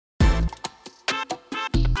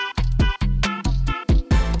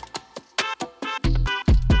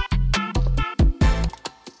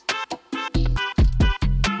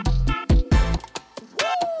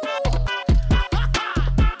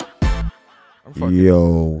I'm fucking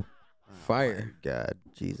Yo. fire. Oh my God,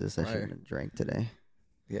 Jesus, I Fire. shouldn't have drank today.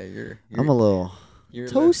 Yeah, you're I'm a little you're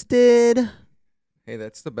toasted. Hey,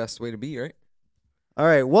 that's the best way to be, right? All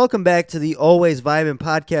right, welcome back to the Always Vibin'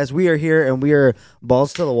 podcast. We are here and we are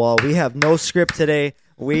balls to the wall. We have no script today.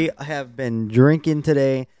 We have been drinking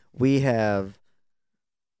today. We have,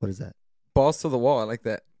 what is that? Balls to the wall. I like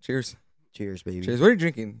that. Cheers. Cheers, baby. Cheers. What are you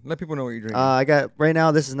drinking? Let people know what you're drinking. I got, right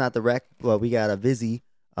now, this is not the rec, but we got a Vizzy,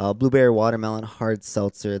 blueberry watermelon hard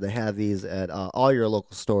seltzer. They have these at all your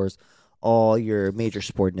local stores, all your major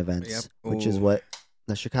sporting events, Yep. which is Ooh. what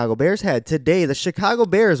the Chicago Bears had today. The Chicago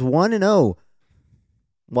Bears 1-0.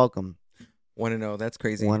 Welcome. 1-0. That's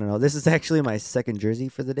crazy. 1-0. This is actually my second jersey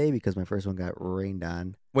for the day because my first one got rained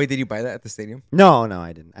on. Wait, did you buy that at the stadium? No,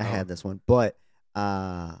 I didn't. I Oh. had this one, but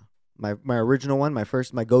my original one,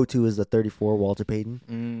 my go-to is the 34 Walter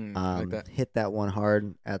Payton. I like that. Hit that one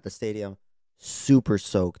hard at the stadium. Super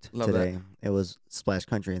soaked Love today. It was splash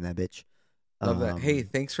country in that bitch. Love that. Hey,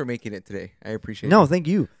 thanks for making it today. I appreciate no, it. thank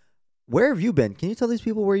you. Where have you been? Can you tell these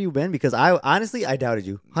people where you've been? Because I honestly doubted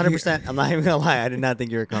you. 100%. I'm not even gonna lie. I did not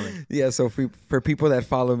think you were coming. Yeah, so for people that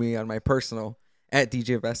follow me on my personal at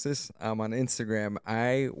DJ Vestas on Instagram,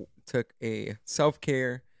 I took a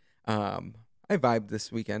self-care. I vibed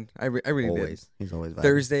this weekend. I really did. Always. He's always vibing.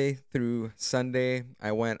 Thursday through Sunday,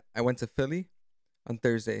 I went to Philly on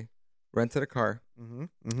Thursday, rented a car,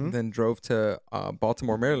 then drove to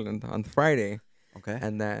Baltimore, Maryland on Friday, Okay.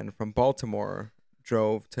 and then from Baltimore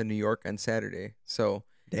drove to New York on Saturday. So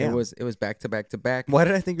Damn. it was back to back to back. Why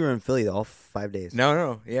did I think you were in Philly all 5 days?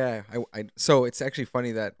 No, yeah. I so it's actually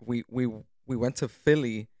funny that we went to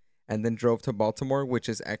Philly and then drove to Baltimore, which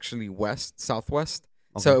is actually southwest.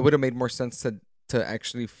 Okay. So it would have made more sense to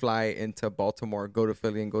actually fly into Baltimore, go to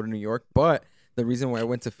Philly, and go to New York. But the reason why I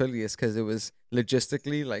went to Philly is because it was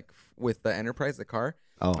logistically, like with the Enterprise, the car.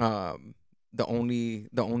 Oh. The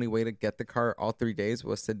only way to get the car all 3 days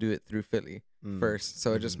was to do it through Philly first.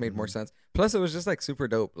 So it just made more sense. Plus, it was just like super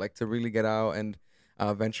dope, like to really get out and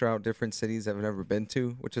venture out different cities I've never been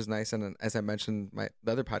to, which is nice. And as I mentioned,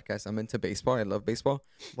 the other podcast, I'm into baseball. I love baseball.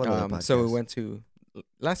 What other podcast? So we went to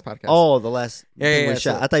last podcast. Oh, the last Yeah, thing we yeah,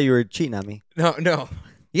 shot. so- I thought you were cheating on me. No.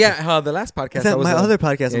 Yeah, the last podcast. Is that I was my on- other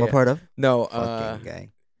podcast I'm yeah, a part of? No, Fucking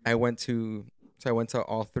guy. I went to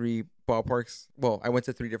all three ballparks. Well, I went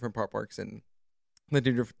to 3 different ballparks and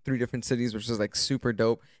the 3 different cities, which was like super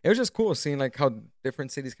dope. It was just cool seeing like how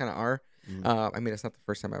different cities kind of are. I mean, it's not the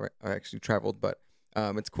first time I actually traveled, but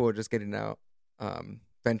it's cool just getting out,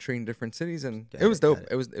 venturing different cities, and Got it was it, dope.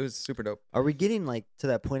 got It was super dope. Are we getting like to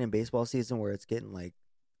that point in baseball season where it's getting like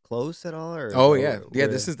close at all? Or Oh yeah.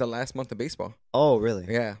 This is the last month of baseball. Oh really?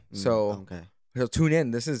 Yeah. Mm, So okay. tune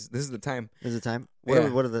in. This is the time. Is it time? Yeah.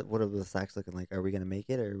 What are the stocks looking like? Are we gonna make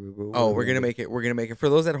it? Or Oh, we're gonna make it. We're gonna make it. For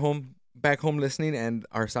those at home, back home listening, and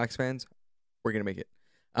our Sox fans, we're gonna make it.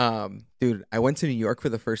 Dude, I went to New York for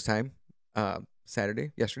the first time,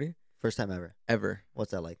 yesterday, First time ever. ever.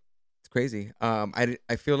 What's that like? It's crazy. I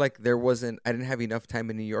feel like I didn't have enough time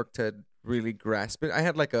in New York to really grasp it. I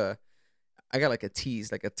got like a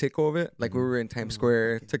tease, like a tickle of it. Like we were in Times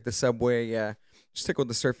Square, okay. took the subway, just tickled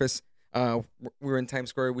the surface. We were in Times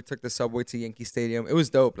Square, we took the subway to Yankee Stadium. It was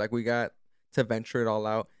dope. Like we got to venture it all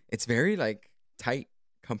out. It's very like tight,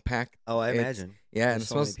 compact. Oh, I It's- imagine. Yeah, and There's it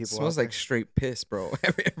so many smells people smells out like there. straight piss, bro.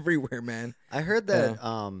 Everywhere, man. I heard that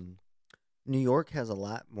New York has a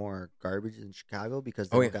lot more garbage than Chicago because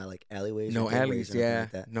they Oh, don't yeah. got like alleyways. No or gateways alleys, or anything yeah.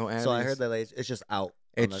 like that. No alleys. So I heard that like, it's just out.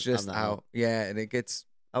 on It's the- just on the out. Yeah, and it gets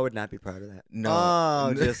I would not be proud of that. No.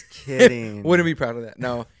 Oh, just kidding. Wouldn't be proud of that.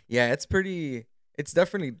 No. Yeah, it's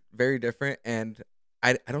definitely very different, and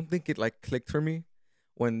I don't think it like clicked for me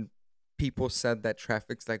when people said that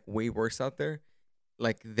traffic's like way worse out there.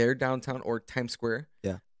 Like their downtown or Times Square.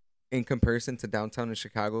 Yeah. In comparison to downtown in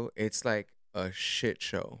Chicago, it's like a shit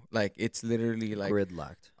show. Like it's literally like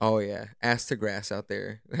Gridlocked. oh yeah, ass to grass out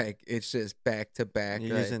there. Like it's just back to back.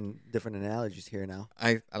 You're like- using different analogies here now.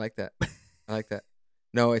 I like that. I like that.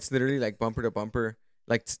 No, it's literally like bumper to bumper.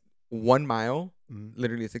 Like 1 mile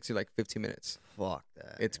literally takes you like 15 minutes. Fuck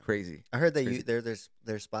that. It's crazy. I heard that crazy.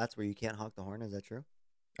 there's spots where you can't honk the horn. Is that true?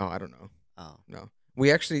 Oh, I don't know. Oh. No.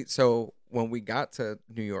 We actually, so when we got to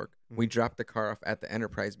New York, we Mm-hmm. dropped the car off at the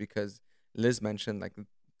Enterprise because Liz mentioned like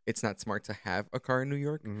it's not smart to have a car in New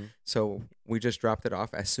York. Mm-hmm. So we just dropped it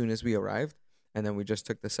off as soon as we arrived. And then we just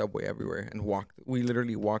took the subway everywhere and walked. We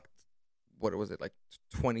literally walked, what was it, like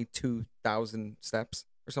 22,000 steps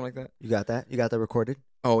or something like that? You got that? You got that recorded?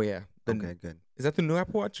 Oh, yeah. Okay, good. Is that the new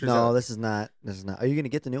Apple Watch? Or No, is this is not. This is not. Are you gonna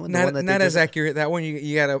get the new one? The that, one that not they as just- accurate. That one,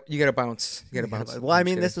 you gotta bounce. You gotta bounce. Well, I I'm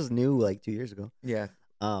mean, just this was new like 2 years ago. kidding. Yeah.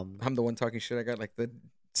 I'm the one talking shit. I got like the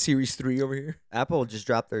Series 3 over here. Apple just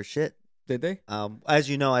dropped their shit. Did they? As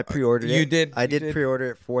you know, I pre-ordered it. You did. I You did did.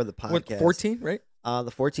 pre-order it for the podcast. What, 14, right?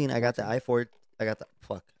 The 14. I got the 14.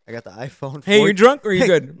 iPhone. I got the iPhone. Hey, 14. you drunk or you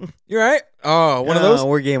good? You all right? Oh, one of those?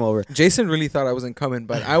 We're game over. Jason really thought I wasn't coming,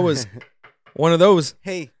 but I was one of those.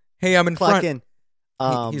 Hey, Hey, I'm in clock front.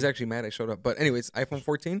 in. He's actually mad I showed up. But anyways, iPhone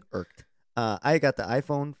 14. irked. I got the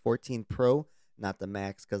iPhone 14 Pro, not the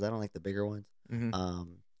Max, because I don't like the bigger ones.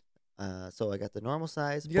 Mm-hmm. So I got the normal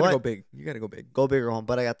size. You gotta but go big. You gotta go big. Go bigger home,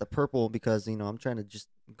 but I got the purple because I'm trying to just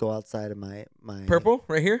go outside of my Purple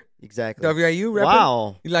right here. Exactly. WIU repping.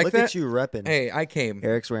 Wow, You like look that? at you repping. Hey, I came.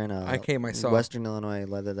 Eric's wearing a I came. I saw. Western Illinois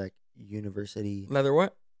Leatherneck University Leather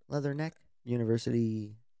what? Leatherneck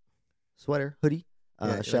University sweater hoodie.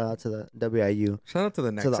 Yeah, Shout out to the WIU Shout out to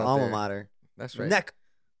the necks to the out alma there. mater. That's right.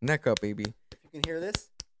 Neck. Up, baby. You can hear this.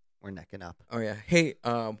 We're necking up. Oh yeah. Hey,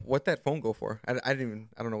 what that phone go for? I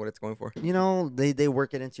don't know what it's going for. They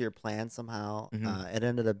work it into your plan somehow. Mhm. It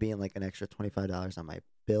ended up being like an extra $25 on my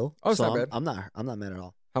bill. Oh, it's so not bad. I'm not mad at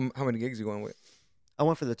all. How many gigs you going with? I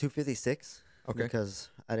went for the 256 Okay. because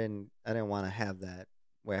I didn't want to have that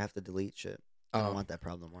where I have to delete shit. I don't want that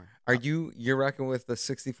problem more. Are you're rocking with the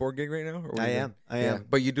 64 gig right now? Or what I are you am. doing? I am.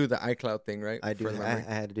 But you do the iCloud thing, right? I do. For the I memory?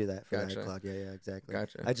 had to do that for Gotcha. the iCloud. Yeah, exactly.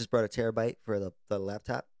 Gotcha. I just brought a terabyte for the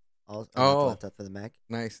laptop. Not Oh. the laptop for the Mac.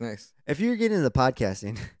 Nice. If you're getting into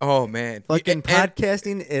podcasting, Oh man, fucking And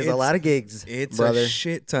podcasting is a it's- lot of gigs. It's brother. a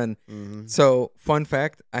shit ton. Mhm. So, fun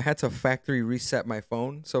fact, I had to factory reset my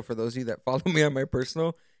phone. So, for those of you that follow me on my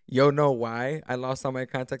personal, you'll know why I lost all my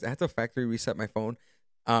contacts. I had to factory reset my phone.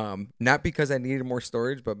 Not because I needed more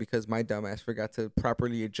storage, but because my dumbass forgot to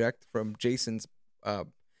properly eject from Jason's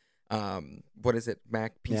what is it,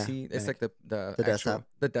 Mac PC? It's Mac. like the The actual- desktop.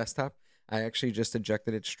 The desktop. I actually just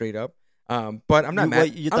ejected it straight up. But I'm not mad.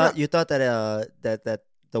 What, you I'm thought not- you thought that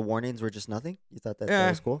the warnings were just nothing? You thought that Yeah.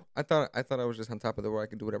 was cool? I thought I was just on top of the world. I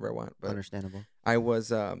could do whatever I want. But Understandable. I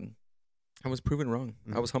was proven wrong.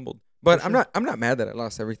 I Mhm. was humbled. But For I'm not mad that I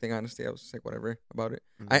lost everything, honestly. I was just like whatever about it.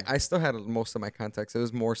 Mhm. I still had most of my contacts. It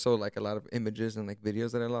was more so like a lot of images and like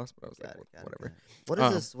videos that I lost, but I was Got like it, got it, whatever. got it. What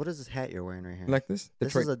is this? What is this hat you're wearing right here? Like this?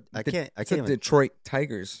 This is a. I De- can't It's a even. Detroit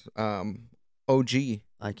Tigers OG.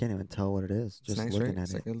 I can't even tell what it is. Just nice, looking right? at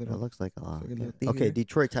It's it. like a little- It looks like a. like a little Okay, thingy.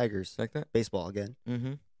 Detroit Tigers Like that? baseball again.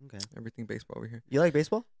 Mm-hmm. Okay, Everything baseball over here. you like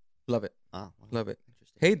baseball? Love it. Oh, wow. Love it.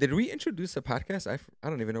 Interesting. Hey, did we introduce the podcast? I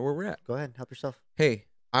don't even know where we're at. Go ahead, help yourself. Hey,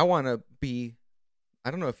 I want to be.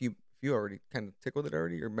 I don't know if you already kind of tickled it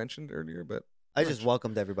already or mentioned earlier, but I just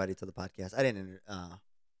welcomed everybody to the podcast. I didn't tell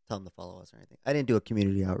them to follow us or anything. I didn't do a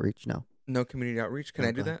community outreach. No. no community outreach. Can No,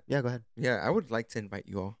 I do go ahead. that? Yeah, go ahead. Yeah, I would like to invite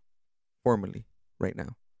you all formally right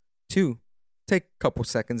now to take a couple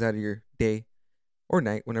seconds out of your day or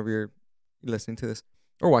night whenever you're listening to this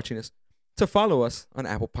or watching this to follow us on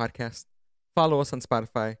Apple Podcasts, follow us on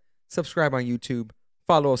Spotify, subscribe on YouTube,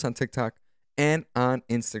 follow us on TikTok, and on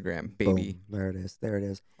Instagram, baby. Boom. There it is. There it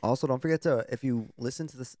is. Also, don't forget to, if you listen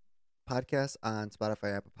to this podcast on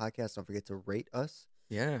Spotify, Apple Podcasts, don't forget to rate us.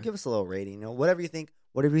 Yeah. Give us a little rating. Whatever you think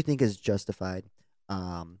is justified.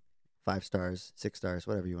 5 stars, 6 stars,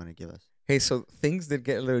 whatever you want to give us. Hey, so things did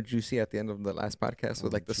get a little juicy at the end of the last podcast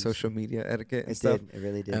with Oh, like the juicy. social media etiquette and It stuff. did. It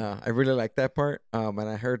really did. I really like that part. And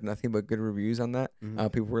I heard nothing but good reviews on that.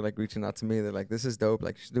 Mhm. People were like reaching out to me. They're like, "This is dope.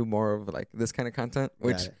 Like, you should do more of like this kind of content," Got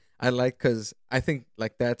which it. I like because I think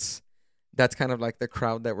like that's kind of like the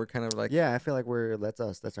crowd that we're kind of like. Yeah, I feel like that's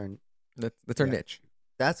us. That's our. That's our Yeah. niche.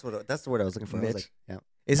 That's the word I was looking for. I was Niche. like, yeah.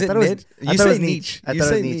 Is I it thought it was- niche? I You thought it say was niche. I You thought it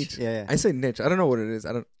say was niche. niche. Yeah, yeah. I say niche. I don't know what it is.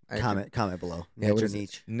 I don't. Comment below. Yeah, Niche what or is it?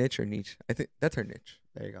 niche. Niche or niche? I think that's our niche.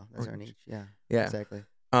 There you go. That's Or our niche. niche. Yeah. Yeah. Exactly.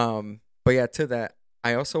 But yeah, to that,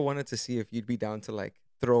 I also wanted to see if you'd be down to like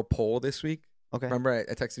throw a poll this week. Okay. Remember, I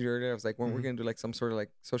texted you earlier. I was like, when we're Mhm. gonna do like some sort of like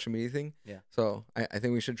social media thing. Yeah. So I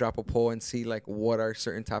think we should drop a poll and see like what are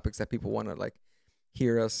certain topics that people want to like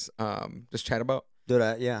hear us just chat about. Do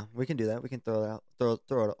that. Yeah, we can do that. We can throw it out.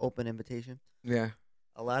 Throw an open invitation. Yeah.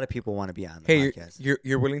 A lot of people want to be on the Hey, podcast.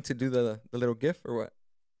 you're willing to do the little GIF or what?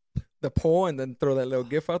 The poll and then throw that little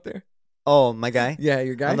GIF out there. Oh, my guy. Yeah,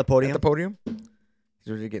 your guy On the podium? At the podium. He's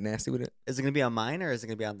ready to get nasty with it. Is it gonna be on mine or is it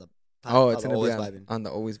gonna be on the? It's the gonna Always be Vibing? on the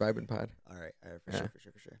Always Vibing pod. All right. For Yeah. sure.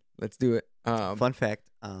 For sure. Let's do it. Fun fact.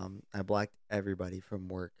 I blocked everybody from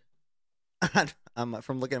work. I'm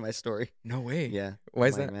from looking at my story. No way. Yeah. Why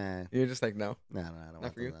is I'm like, that? Man, You're just like no. no, I don't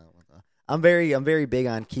want for you? that. I don't want that. I'm very big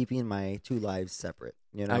on keeping my two lives separate.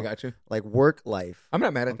 I got you. like work life. I'm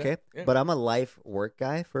not mad at Okay, that. Yeah. but I'm a life work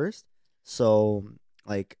guy first. So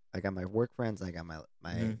like, I got my work friends. I got my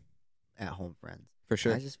Mhm. at home friends. For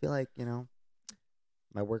sure. I just feel like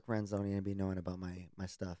my work friends don't even be knowing about my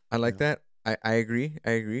stuff. I like you know? that. I agree.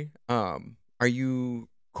 I agree. Are you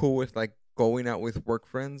cool with like going out with work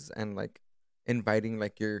friends and like inviting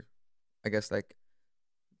like your, I guess like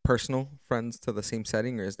personal friends to the same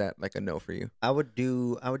setting, or is that like a no for you? I would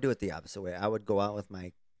do it the opposite way. I would go out with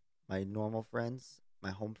my normal friends,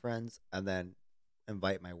 my home friends, and then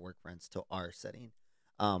invite my work friends to our setting.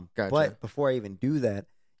 Gotcha. But before I even do that,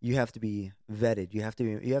 you have to be vetted. You have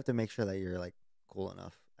to make sure that you're like cool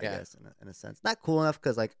enough. I Yeah. guess in a sense, not cool enough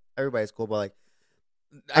because like everybody's cool, but like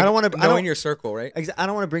I don't wanna- I knowing don't- your circle, right? I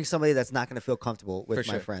don't want to bring somebody that's not going to feel comfortable with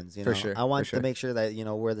For my sure. friends. You For know, sure. I want For sure. to make sure that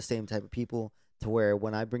we're the same type of people to where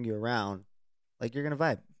when I bring you around, like you're gonna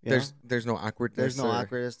vibe. You know? There's no awkwardness. There's no or-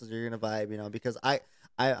 awkwardness. You're gonna vibe, because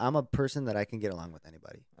I'm a person that I can get along with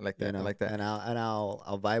anybody. I like that. You know, I like that. and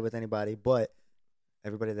I'll vibe with anybody, but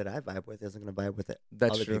everybody that I vibe with isn't gonna vibe with it.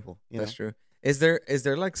 That's other true. people. That's true. Is there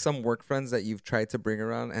like some work friends that you've tried to bring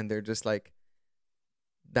around and they're just like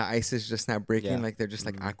the ice is just not breaking? Yeah. Like they're just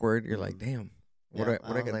like Mhm. awkward. You're like, Mhm. damn. Yeah, What I was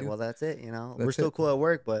gotta like, do? well, that's it. We're That's still it. cool at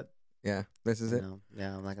work, but Yeah, this is it.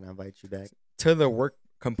 yeah, I'm not gonna invite you back. To the work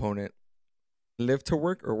component, live to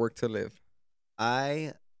work or work to live?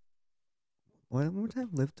 One more time,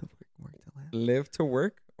 live to work to live. Live to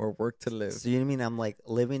work or work to live? So you mean I'm like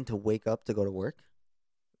living to wake up to go to work?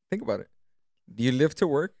 Think about it. Do you live to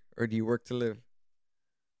work or do you work to live?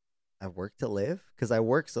 I work to live because I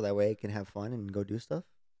work so that way I can have fun and go do stuff.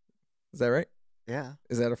 Is that right? Yeah,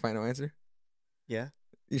 Is that a final answer? yeah.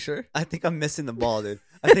 You sure? I think I'm missing the ball, dude.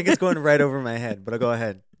 I think it's going right over my head. But go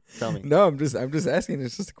ahead, tell me. No, I'm just asking.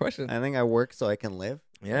 It's just a question. I think I work so I can live.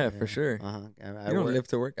 Yeah, for sure. I You don't work. live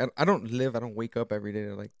to work. I don't live. I don't wake up every day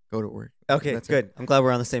to like go to work. Okay, That's it. good. I'm glad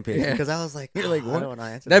we're on the same page Yeah. because I was like, You're like, I what? don't want to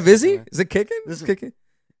answer That this. busy? Is it kicking? This It's is- kicking.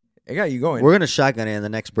 It got you going. We're gonna shotgun it in the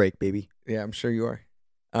next break, baby. Yeah, I'm sure you are.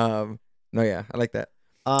 No, yeah, I like that.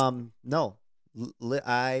 No,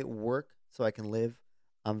 I work so I can live.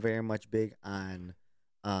 I'm very much big on,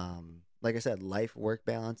 like I said, life-work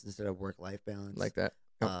balance instead of work-life balance. Like that.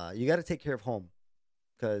 Yep. You got to take care of home,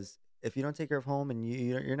 because if you don't take care of home and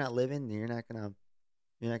you're not living, then you're not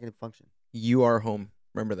gonna function. You are home.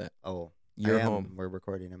 Remember that. Oh, You're I am. home, We're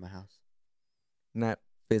recording in my house. not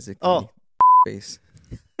physically. Oh. Face.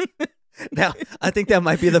 Now I think that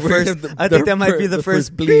might be the We're first. the- I think the that might fir- be the the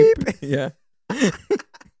first first bleep. Yeah.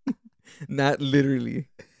 Not literally.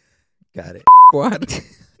 Got it. Quad.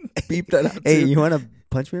 Beep that out. Hey, too. you want to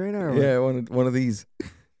punch me right now? Or what? Yeah, one of these.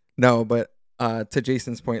 No, but to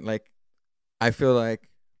Jason's point, like I feel like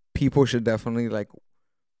people should definitely like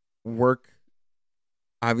work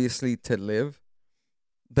obviously to live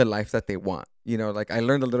the life that they want. Like I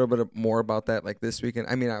learned a little bit more about that like this weekend.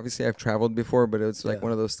 I mean, obviously I've traveled before, but it was like Yeah.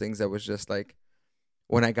 one of those things that was just like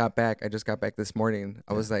when I got back, I just got back this morning.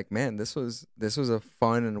 I was like, man, this was a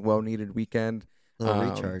fun and well needed weekend. Little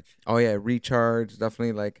recharge. Oh yeah, recharge.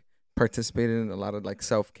 Definitely like participated in a lot of like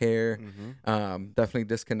self-care. Mm-hmm. Definitely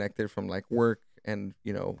disconnected from like work and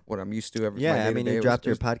what I'm used to every. my Yeah, I mean, day-to-day. you It was- dropped it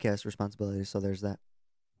your was- podcast responsibilities, so there's that.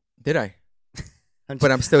 Did I? I'm But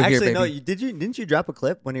just- I'm still here, Actually, no. baby. Didn't you drop a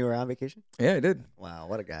clip when you were on vacation? Yeah, I did. Wow,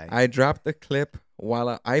 what a guy! I dropped the clip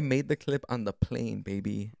while I made the clip on the plane,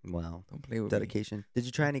 baby. Wow, Don't play with me. dedication. Did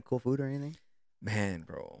you try any cool food or anything? Man,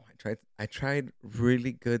 bro, I tried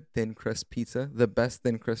really good thin crust pizza, the best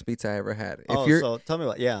thin crust pizza I ever had. So tell me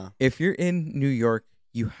what. Yeah. If you're in New York,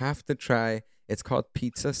 you have to try. It's called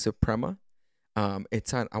Pizza Suprema.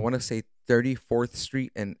 It's on I want to say 34th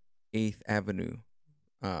Street and 8th Avenue.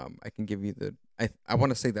 I can give you the. I want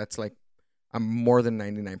to say that's like I'm more than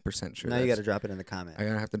 99% sure. Now you got that's- to drop it in the comment. I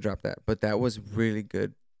gotta have to drop that. But that was really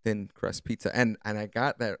good thin crust pizza, and I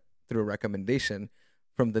got that through a recommendation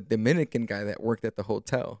from the Dominican guy that worked at the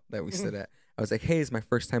hotel that we stayed at. I was like, hey, it's my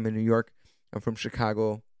first time in New York. I'm from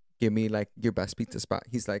Chicago. Give me like your best pizza spot.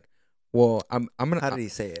 He's like, well, I'm gonna. How did he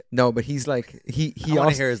say it? No, but he's like he I want also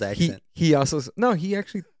to hear his accent. he also no he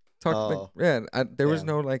actually talked Oh. like there was Yeah.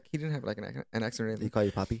 no like he didn't have like an accent or Did he anything. call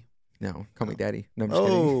you Poppy? No, call me daddy. No, I'm just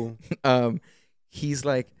kidding. Oh, He's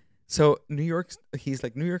like, so New York's a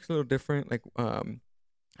little different. Like,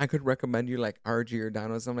 I could recommend you like our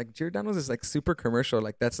Giordano's. I'm like, Giordano's is like super commercial.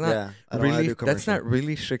 Like that's not yeah. I don't wanna really, do that's commercial. not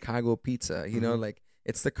really Chicago pizza. You know, Mhm. like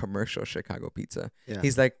it's the commercial Chicago pizza. Yeah.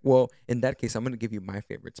 He's like, well, in that case, I'm going to give you my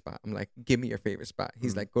favorite spot. I'm like, give me your favorite spot.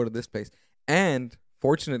 He's Mhm. like, go to this place. And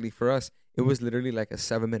fortunately for us, it was literally like a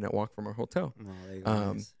 7-minute walk from our hotel. Oh, there you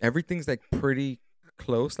go. Nice. Everything's like pretty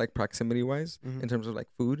close, like proximity wise, Mhm. in terms of like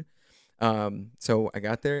food. So I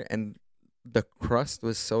got there and the crust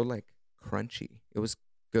was so like crunchy. It was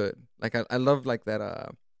good. Like I love like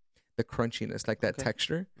that the crunchiness, like that Okay.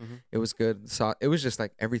 texture. Mhm. It was good. So it was just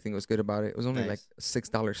like everything was good about it. It was only like Nice. a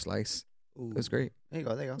 $6 slice. It was great. There you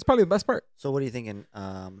go. There you go. It's probably the best part. So what are you thinking?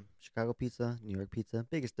 Chicago pizza, New York pizza,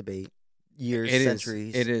 biggest debate, years, It is.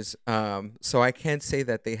 centuries. It is. So I can't say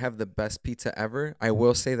that they have the best pizza ever. I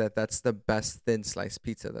will say that that's the best thin sliced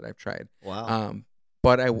pizza that I've tried. Wow.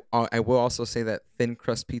 But I will also say that thin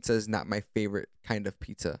crust pizza is not my favorite kind of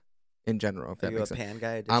pizza in general. If Are that you a makes sense. pan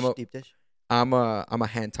guy? I'm a- Deep dish? I'm a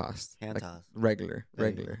hand tossed. Hand like toss. regular. There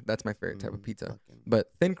you go. That's my favorite type of Mm, pizza. fucking-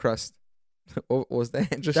 But thin crust. What was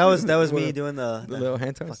that? Just That was me what- doing the little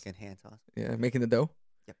hand toss. fucking hand toss. Yeah, making the dough.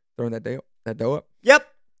 Yep. Throwing that dough up. Yep.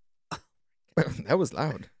 That was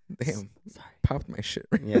loud. Damn. Sorry. Popped my shit.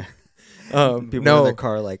 Right Yeah. People People in no. their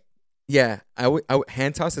car like Yeah, I would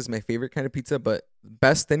hand toss is my favorite kind of pizza, but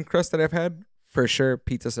best thin crust that I've had for sure,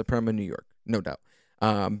 Pizza Suprema New York, no doubt.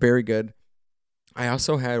 Very good. I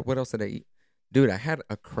also had, what else did I eat? Dude, I had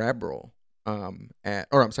a crab roll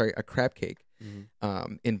a crab cake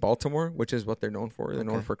in Baltimore, which is what they're known for. They're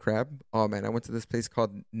known Okay. for crab. Oh man, I went to this place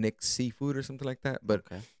called Nick's Seafood or something like that. But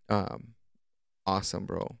okay. awesome,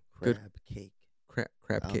 bro. Crab Good cake. crab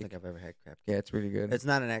I don't cake. think I've ever had crab cake. Yeah, it's really good. It's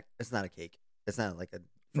not it's not a cake. It's not like a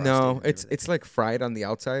frosting No, or it's anything. it's like fried on the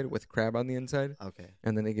outside with crab on the inside, Okay.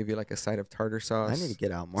 and then they give you like a side of tartar sauce. I need to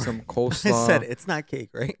get out more. some I coleslaw. said it's not cake,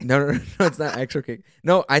 right? No, it's not actual cake.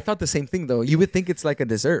 No, I thought the same thing though. You would think it's like a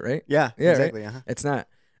dessert, right? Yeah, Yeah, right? exactly. Uh-huh. It's not.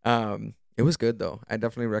 It was good though. I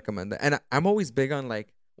definitely recommend that. And I'm always big on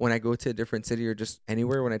like when I go to a different city or just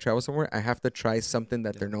anywhere when I travel somewhere, I have to try something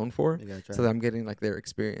that they're known for, You gotta try. so that I'm getting like their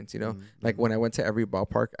experience. You know, like when I went to every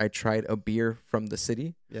ballpark, I tried a beer from the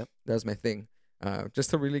city. Yep. That was my thing. Just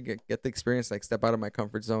to really get the experience, like step out of my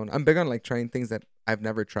comfort zone. I'm big on like trying things that I've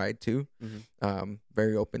never tried too.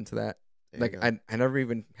 Very open to that. Like I never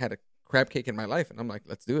even had a crab cake in my life, and I'm like,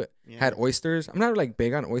 let's do it. Had oysters. I'm not like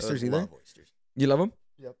big on oysters either. Love oysters. You love them?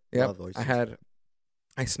 Yep. Yep. Love oysters.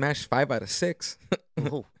 I smashed 5 out of 6.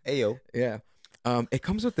 Oh, ayo. Yeah. It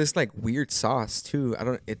comes with this like weird sauce too.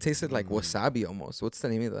 It tasted like wasabi almost. What's the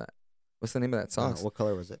name of that? What's the name of that sauce? What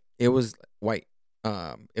color was it? It was white.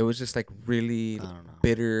 It was just like really I don't know.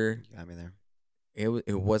 bitter. You got me there.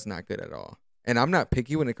 It was not good at all. And I'm not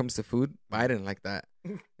picky when it comes to food, but I didn't like that.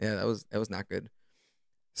 Yeah, that was not good.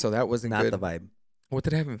 So that wasn't Not good. the vibe. What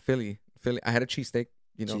did I have in Philly? I had a cheesesteak.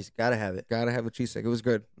 You know, Jeez, gotta have it. gotta have a cheesesteak. It was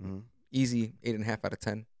good. Mm-hmm. Easy 8.5 out of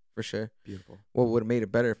 10 for sure. Beautiful. What would have made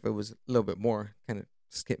it better if it was a little bit more? Kind of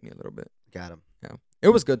skipped me a little bit. Got him. Yeah, it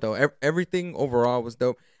was good though. Everything overall was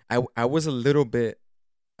dope. I was a little bit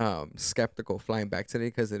skeptical flying back today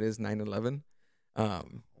because it is 9/11.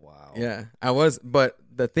 Wow. Yeah, I was. But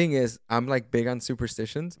the thing is, I'm like big on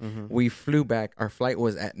superstitions. Mm-hmm. We flew back. Our flight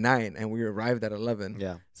was at 9, and we arrived at 11.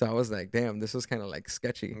 Yeah. So I was like, damn, this was kind of like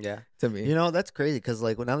sketchy Yeah. to me. You know, that's crazy because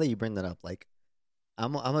like now that you bring that up, like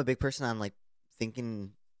I'm a big person on like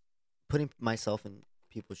thinking, putting myself in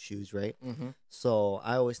people's shoes, right? Mm-hmm. So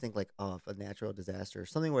I always think like, oh, if a natural disaster or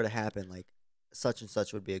something were to happen, like such and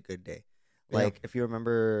such would be a good day. Yeah. Like if you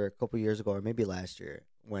remember a couple years ago or maybe last year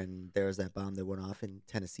when there was that bomb that went off in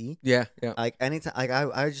Tennessee. Yeah, yeah. Like anytime, like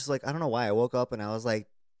I just like I don't know why I woke up and I was like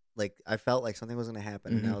I felt like something was gonna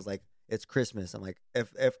happen and I Mhm. was like, it's Christmas. I'm like,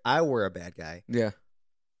 if I were a bad guy. Yeah.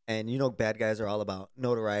 And you know, bad guys are all about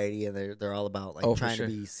notoriety, and they're all about like Oh, for trying sure.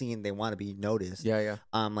 to be seen. They want to be noticed. Yeah,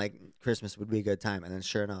 yeah. Like Christmas would be a good time, and then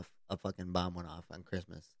sure enough, a fucking bomb went off on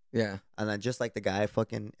Christmas. Yeah. And then just like the guy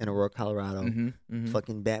fucking in Aurora, Colorado, Mm-hmm. Mm-hmm.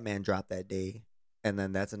 fucking Batman dropped that day, and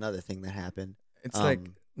then that's another thing that happened. It's like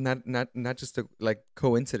not just like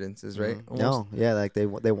coincidences, right? Mhm. Almost. No, yeah, like they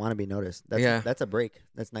want to be noticed. That's Yeah. that's a break.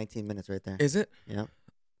 That's 19 minutes right there. Is it? Yeah,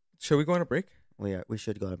 Should we go on a break? we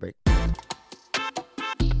should go on a break.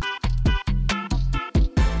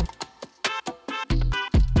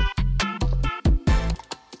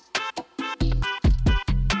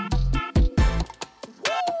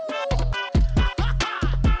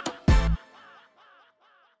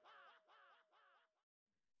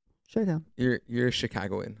 Shut it down. You're a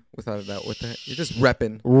Chicagoan without a doubt. With that, you're just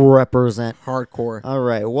repping Represent. hardcore. All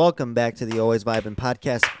right, welcome back to the Always Vibin'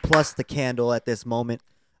 podcast, plus the candle at this moment.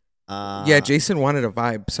 Yeah, Jason wanted a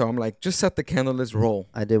vibe, so I'm like, just set the candle, let's roll.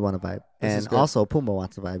 I did want a vibe, This is and good. also Puma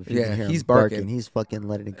wants a vibe. If you Yeah, can hear he's him barking. He's fucking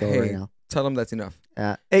letting it go Hey. right now. Tell him that's enough.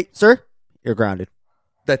 Hey, sir, you're grounded.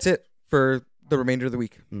 That's it for the remainder of the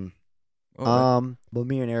week. Mm. Oh, man. But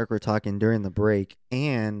me and Eric were talking during the break,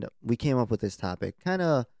 and we came up with this topic, kind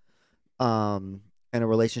of, in a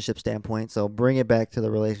relationship standpoint. So bring it back to the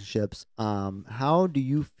relationships. How do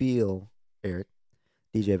you feel, Eric,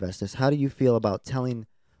 DJ Vestas? How do you feel about telling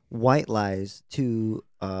white lies to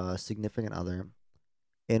a significant other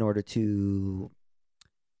in order to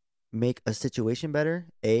make a situation better,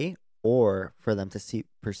 A, or for them to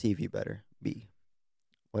perceive you better, B?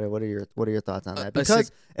 What are your thoughts on that? a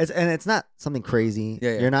sig- Because it's not something crazy.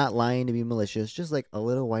 Yeah, yeah. You're not lying to be malicious. Just like a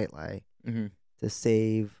little white lie Mm-hmm. to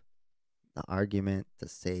save the argument, to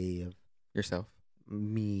save Yourself.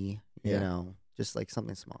 me. You Yeah. know, just like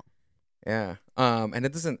something small. Yeah. And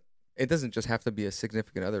it doesn't just have to be a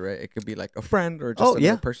significant other, right? It could be like a friend or just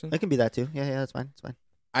another person. It can be that too. Yeah, that's fine. It's fine.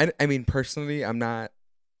 I mean, personally, I'm not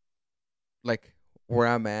like where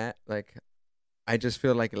I'm at. Like, I just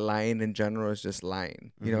feel like lying in general is just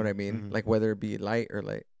lying. You know what I mean? Mhm. Like whether it be light or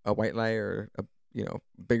like a white lie or a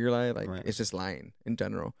bigger lie, like Right. it's just lying in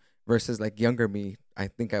general. Versus like younger me, I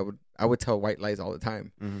think I would tell white lies all the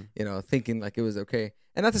time. Mhm. Thinking like it was okay.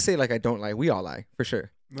 And not to say like I don't lie. We all lie for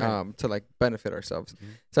sure. Right. To like benefit ourselves.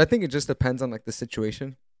 Mhm. So I think it just depends on like the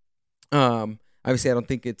situation. Obviously I don't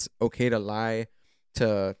think it's okay to lie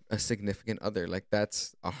to a significant other. Like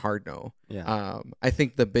that's a hard no. Yeah. I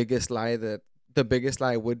think the biggest lie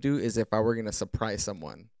I would do is if I were gonna surprise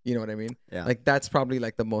someone. You know what I mean? Yeah. Like that's probably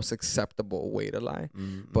like the most acceptable way to lie.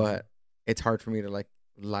 Mhm. But it's hard for me to like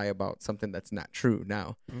lie about something that's not true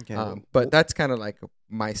now. Okay. But that's kind of like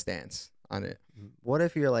my stance on it. What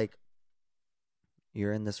if you're like,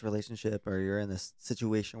 you're in this relationship or you're in this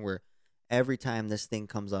situation where every time this thing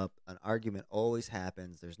comes up, an argument always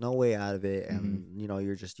happens. There's no way out of it, and you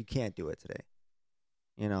can't do it today.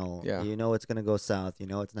 Yeah. You know it's gonna go south. You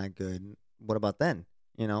know it's not good. What about then?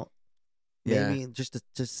 Yeah. Maybe just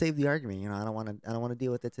to save the argument. I don't want to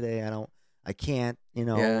deal with it today. I can't.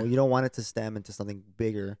 Yeah. You don't want it to stem into something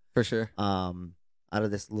bigger. For sure. Out of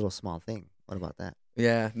this little small thing. What about that?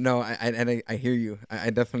 Yeah, no, I hear you. I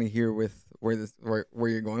definitely hear with where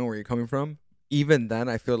you're going, where you're coming from. Even then,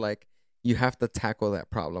 I feel like you have to tackle that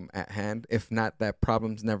problem at hand. If not, that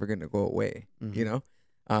problem's never gonna go away. Mhm.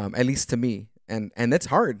 At least to me, and it's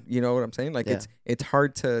hard. You know what I'm saying? Like Yeah. it's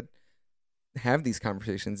hard to have these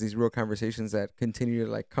conversations, these real conversations that continue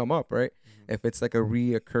to like come up, right? If it's like a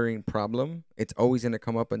reoccurring problem, it's always gonna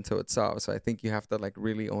come up until it's solved. So I think you have to like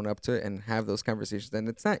really own up to it and have those conversations. And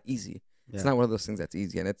it's not easy. It's not one of those things that's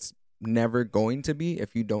easy, and it's never going to be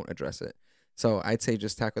if you don't address it. So I'd say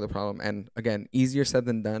just tackle the problem. And again, easier said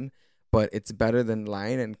than done, but it's better than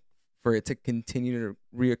lying and for it to continue to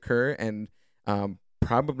reoccur and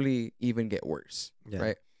probably even get worse, Yeah.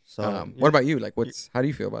 right? So What about you? Like, how do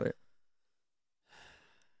you feel about it?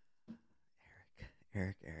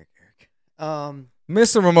 Eric.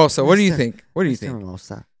 Mr. Mimosa, what do you Mr. think? What do you Mr. think?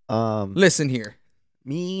 Mimosa. Listen here.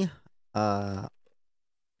 Me,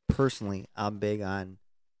 personally, I'm big on,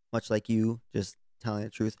 much like you, just telling the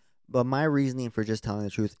truth. But my reasoning for just telling the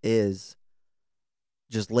truth is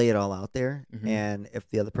just lay it all out there. Mhm. And if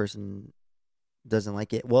the other person doesn't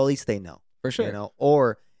like it, well, at least they know. For sure.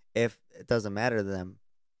 Or if it doesn't matter to them,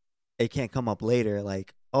 it can't come up later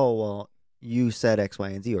like, oh, well, you said X, Y,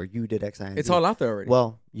 and Z, or you did X, Y, and Z. It's all out there already.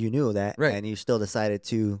 Well, you knew that, Right. and you still decided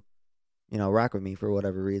to, rock with me for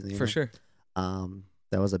whatever reason. For sure.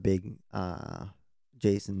 That was a big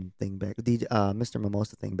Jason thing back, Mr.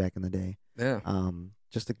 Mimosa thing back in the day. Yeah.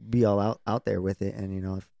 Just to be all out there with it, and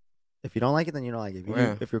if you don't like it, then you don't like it.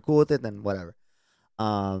 If you're cool with it, then whatever.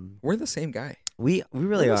 We're the same guy. We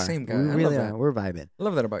really We're are. the same guy. We I love really that. are. We're vibing. I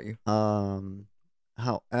love that about you.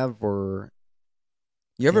 However,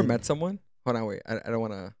 You ever and- met someone? Hold on, wait. I don't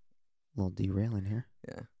want to. a little derailing here.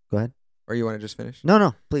 Yeah. Go ahead. Or you want to just finish?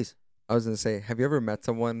 No, please. I was gonna say, have you ever met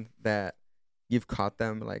someone that you've caught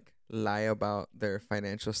them like lie about their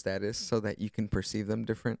financial status so that you can perceive them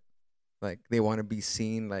different? Like they want to be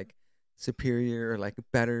seen like superior or like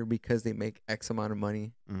better because they make X amount of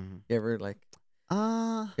money. Mm-hmm. You ever like?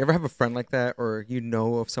 Uh, You ever have a friend like that, or you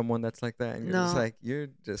know of someone that's like that, and you're just No. like, you're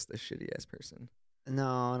just a shitty ass person. no,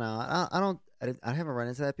 I don't. I haven't run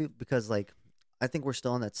into that because like I think we're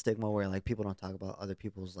still in that stigma where like people don't talk about other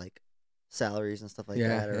people's like salaries and stuff like Yeah,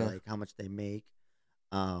 that, or yeah. like how much they make.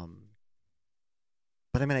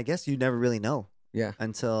 But I mean, I guess you never really know Yeah.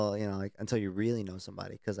 until until you really know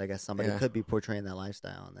somebody, because I guess somebody Yeah. could be portraying that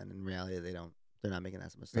lifestyle, and then in reality they're not making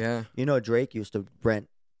that much stuff. Yeah. Drake used to rent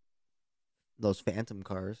those phantom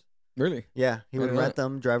cars. Really. Yeah, he I would didn't know rent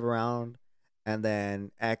them, drive around, and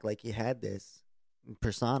then act like he had this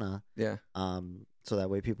persona. Yeah. So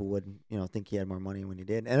that way people would, think he had more money when he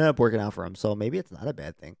did. Ended up working out for him, so maybe it's not a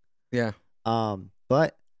bad thing. Yeah.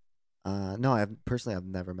 But no, I've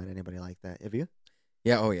never met anybody like that. Have you?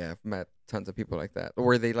 Yeah. Oh yeah. I've met tons of people like that,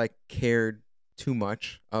 where they like cared too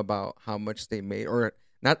much about how much they made, or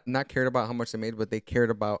not cared about how much they made, but they cared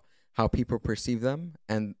about how people perceive them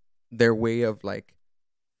and their way of like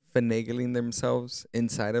finagling themselves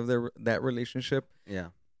inside of that relationship Yeah.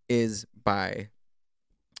 is by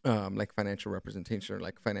like financial representation or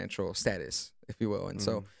like financial status, if you will. And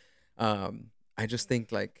so I I just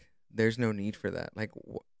think like there's no need for that. Like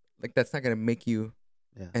like that's not gonna make you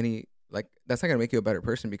Yeah. any like that's not gonna make you a better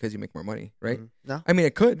person because you make more money, right? Mhm. No, I mean,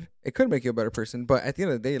 it could make you a better person, but at the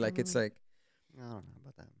end of the day, like it's Mm. like I don't know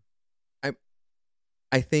about that.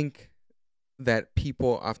 I think that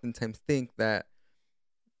people oftentimes think that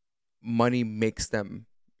money makes them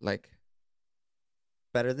like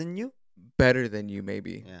Better than you? better than you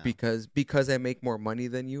maybe Yeah. because I make more money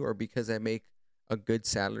than you or because I make a good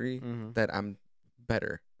salary Mm-hmm. that I'm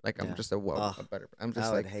better. Like I'm Yeah. just a Ugh, better. I'm I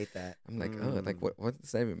just would like hate that. I'm like oh like what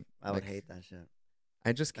does that even I would like hate that shit.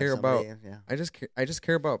 I just If care about somebody, yeah, I just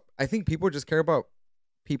care about I think people just care about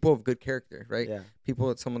people of good character, right? yeah, People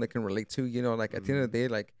that someone they can relate to, you know, like at the end of Mhm. the day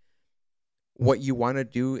like what you want to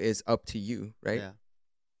do is up to you, right? yeah,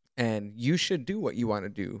 And you should do what you want to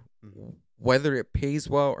do Mhm. whether it pays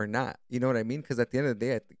well or not. You know what I mean? Because at the end of the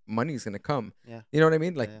day, I think money's gonna come. yeah, You know what I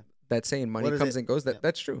mean? Like yeah. that saying, money What is comes it? and goes. Yeah.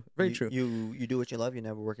 That's true. Very you, true. You do what you love. You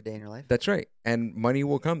never work a day in your life. That's right. And money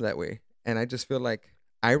will come that way. And I just feel like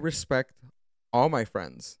I respect all my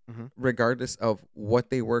friends, Mhm. regardless of what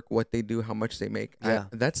they work, what they do, how much they make. Yeah.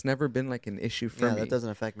 That's never been like an issue for Yeah, me. that doesn't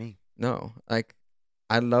affect me. No, like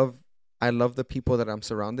I love the people that I'm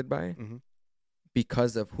surrounded by Mm-hmm.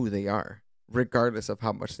 because of who they are, regardless of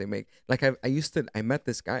how much they make. Like I met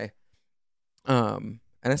this guy, and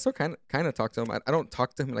I still kind of talk to him. I don't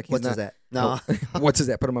talk to him like he's What's not. his that? No. What's his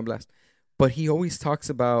that? Put him on blast. But he always talks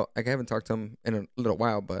about like I haven't talked to him in a little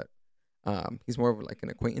while, but he's more of like an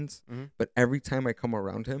acquaintance. Mhm. But every time I come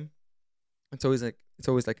around him, it's always like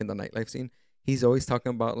in the nightlife scene. He's always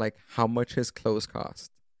talking about like how much his clothes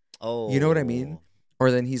cost. Oh, You know what I mean? Or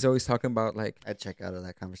then he's always talking about like I'd check out of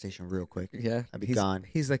that conversation real quick. yeah, I'd be he's, gone.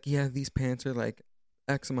 He's like, yeah, these pants are like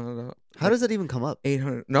X amount of How does it even come up?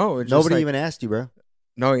 800. No, it's Nobody just like, even asked you, bro.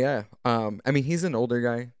 no, yeah. I mean, he's an older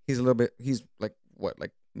guy. He's a little bit. He's like what,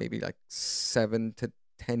 like maybe like 7 to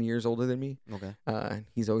 10 years older than me. Okay.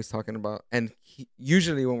 He's always talking about, and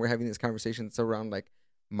usually when we're having this conversation, it's around like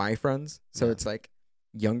my friends. So Yeah. it's like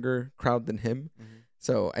younger crowd than him. Mhm.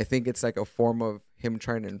 So I think it's like a form of him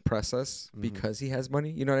trying to impress us Mhm. because he has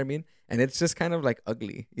money. You know what I mean? And it's just kind of like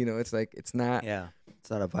ugly. You know, it's like it's not. Yeah, it's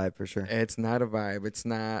not a vibe for sure. It's not a vibe. It's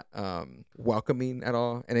not welcoming at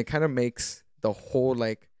all, and it kind of makes the whole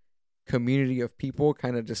like community of people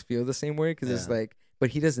kind of just feel the same way because it's Yeah. like, but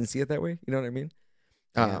he doesn't see it that way. You know what I mean?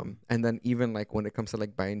 Damn. And then even like when it comes to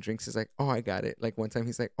like buying drinks, it's like, oh, I got it. Like one time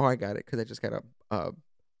he's like, oh, I got it because I just got a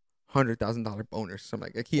 $100,000 bonus. So I'm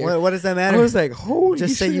like here. What does that matter? I was like, holy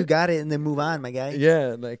Just say shit. you got it and then move on, my guy.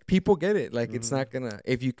 Yeah, like people get it. Like it's Mhm. not gonna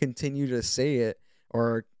if you continue to say it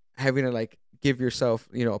or having to like give yourself,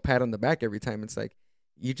 you know, a pat on the back every time. It's like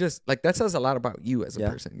you just like that says a lot about you as a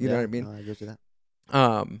person. You know what I mean? No, I get you that.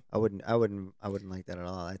 Um, I wouldn't like that at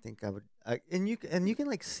all. I think I would. And you can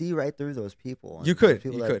like see right through those people. and You could, those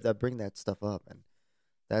people you that, could. that bring that stuff up, and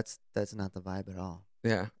that's not the vibe at all.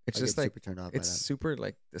 yeah, it's I just get like super turned off it's by that. super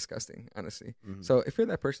like disgusting, honestly. Mhm. So if you're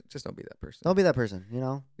that person, just don't be that person. Don't be that person. You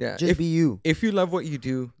know. Yeah, Just be you. if you love what you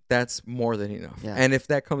do, that's more than enough. Yeah. And if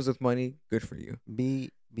that comes with money, good for you.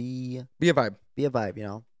 Be Be a vibe. a vibe. You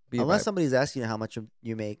know. Be a Unless vibe. somebody's asking you how much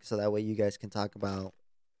you make, so that way you guys can talk about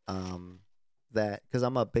that. Because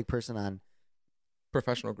I'm a big person on.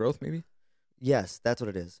 Professional growth, maybe. Yes, that's what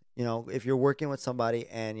it is. You know, if you're working with somebody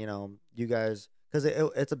and you guys, because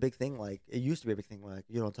it's a big thing. Like it used to be a big thing. Like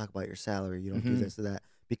you don't talk about your salary, you don't do Mhm. this or that,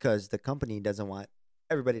 because the company doesn't want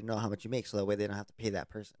everybody to know how much you make, so that way they don't have to pay that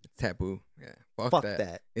person. Taboo. Yeah. Fuck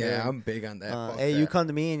that. Yeah, I'm big on that. Fuck Hey, you that. come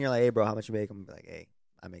to me and you're like, hey, bro, how much you make? I'm like, hey,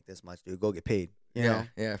 I make this much, dude. Go get paid. You know,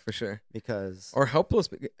 Yeah, for sure. because Or help those,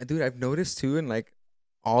 dude. I've noticed too, in like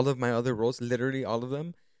all of my other roles, literally all of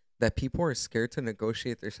them, that people are scared to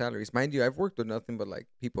negotiate their salaries. Mind you, I've worked with nothing but like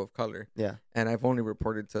people of color, yeah, and I've only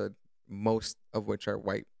reported to most of which are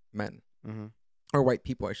white men mm-hmm. or white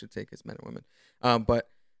people, I should say, because men and women.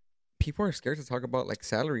 But people are scared to talk about like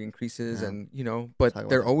salary increases, Yeah. and Talk but about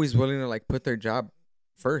they're that. always willing to like put their job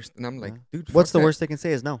first, and I'm like, Yeah. dude, What's fuck the that. worst they can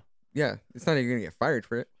say is no. Yeah, it's not like you're gonna get fired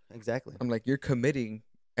for it. Exactly. I'm like, you're committing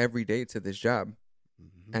every day to this job.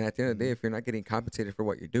 Mhm. And at the end of the day, Mhm. if you're not getting compensated for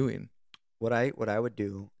what you're doing, What I would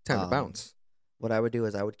do, time to bounce. What I would do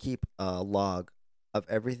is I would keep a log of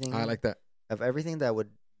everything. I like that. Of everything that would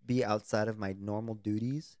be outside of my normal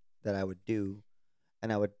duties that I would do,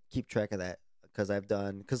 and I would keep track of that because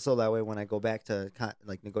so that way when I go back to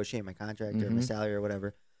like negotiate my contract or my Mhm. salary or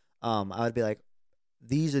whatever, I would be like,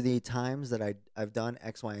 these are the times that I've done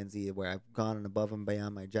X, Y, and Z where I've gone above and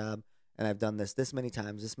beyond my job, and I've done this many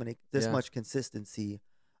times, this Yeah. much consistency,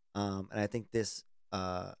 and I think this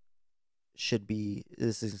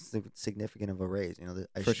this is significant of a raise. You know, that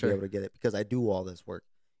I For should sure. be able to get it because I do all this work.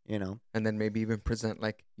 You know. And then maybe even present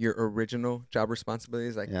like your original job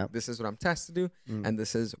responsibilities. Like, Yeah. this is what I'm tasked to do, Mm. and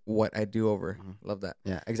this is what I do over. Mhm. Love that.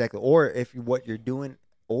 Yeah, exactly. Or if what you're doing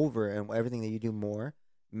over and everything that you do more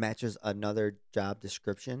matches another job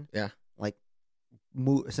description. Yeah. Like,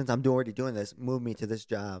 since I'm already doing this, move me to this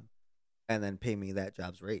job, and then pay me that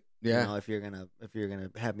job's rate. Yeah. You know, if you're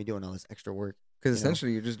gonna have me doing all this extra work, Because you know?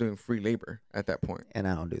 essentially you're just doing free labor at that point. and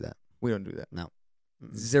I don't do that. We don't do that. No.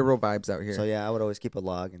 Mm-mm. Zero vibes out here. So yeah, I would always keep a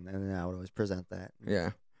log, and then I would always present that.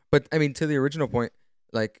 Yeah. But I mean, to the original point,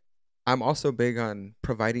 like, I'm also big on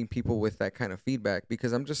providing people with that kind of feedback,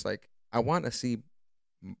 because I'm just like, I want to see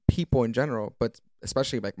people in general, but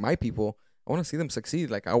especially like my people, I want to see them succeed.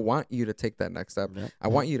 Like, I want you to take that next step. Yeah. I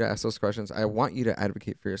want you to ask those questions. I want you to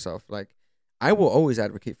advocate for yourself. Like, I will always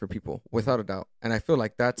advocate for people without a doubt. And I feel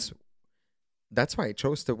like that's why I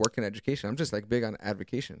chose to work in education. I'm just like big on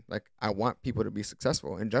advocation. Like, I want people to be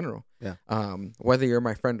successful in general. Yeah. Whether you're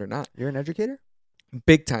my friend or not. You're an educator?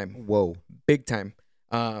 Big time. Whoa. Big time.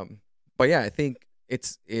 But yeah, I think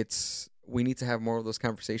we need to have more of those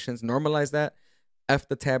conversations. Normalize that. F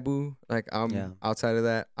the taboo. Like, outside of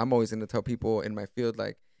that, I'm always going to tell people in my field,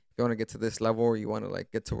 like, if you want to get to this level, or you want to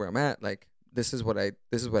like get to where I'm at, like, this is what I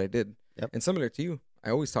did. Yep. And similar to you, I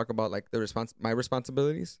always talk about like my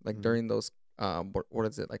responsibilities, like Mhm. during those what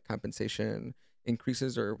is it, like compensation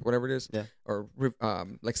increases or whatever it is, Yeah. or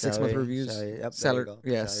like 6-month reviews, salary,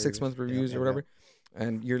 yeah, salary 6-month reviews. reviews Yep, or yep, whatever,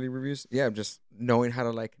 and yearly reviews. Yeah, just knowing how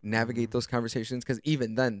to like navigate Mhm. those conversations, because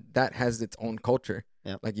even then that has its own culture.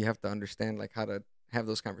 Yep. Like, you have to understand like how to have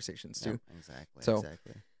those conversations too. Yep, exactly. So,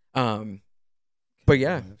 exactly. But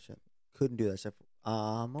yeah, Couldn't do that stuff.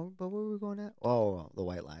 But where were we going at? Oh, the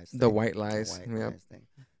white lies. the thing. white lies. The white Yep. lies thing.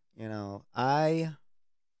 You know,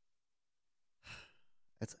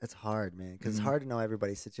 it's hard, man, because Mhm. it's hard to know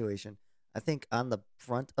everybody's situation. I think on the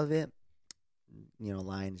front of it, you know,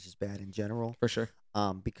 lying is just bad in general. For sure.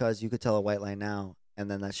 Because you could tell a white lie now, and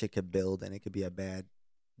then that shit could build, and it could be a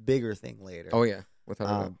bigger thing later. Oh yeah, without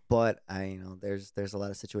a doubt. But there's a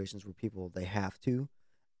lot of situations where people they have to,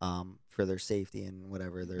 for their safety and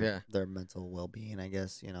whatever their mental well being, I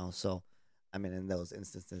guess, you know. So, I mean, in those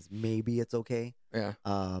instances, maybe it's okay. Yeah.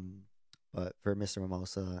 But for Mr.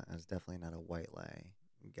 Mimosa, it's definitely not a white lie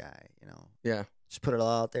guy, you know. Yeah. Just put it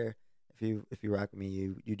all out there. If you rock with me,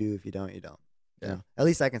 you do. If you don't, you don't. You Yeah. know? At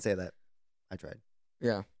least I can say that I tried.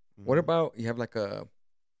 Yeah. What Mhm. about you have like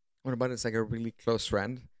what about it's like a really close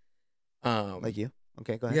friend? Like you?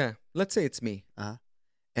 Okay, go ahead. Yeah. Let's say it's me. Uh-huh.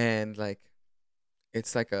 And like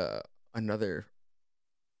it's like another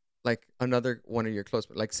one of your close,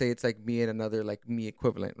 like, say it's like me and another like me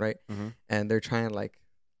equivalent, right? Mhm. And they're trying to like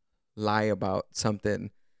lie about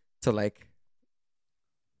something to like,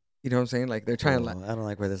 you know what I'm saying? Like, they're trying to I don't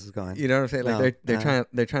like where this is going. you know what I'm saying? Like, No,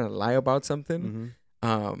 they're trying to lie about something.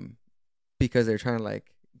 Mhm. Because they're trying to like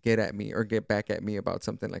get at me or get back at me about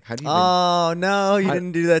something. Like, how do you Oh no, you how-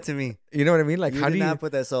 didn't do that to me. you know what I mean? Like, You how did do you not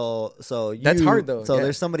put that? So That's you- hard, though, So yeah.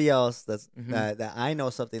 there's somebody else Mhm. that I know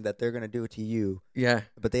something that they're gonna do to you, yeah.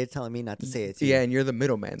 but they're telling me not to say it to you. Yeah, and you're the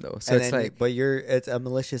middleman though. So And it's then like but it's a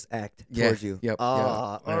malicious act Yeah, towards you. yep, Oh,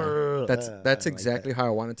 yeah. That's I don't like exactly how I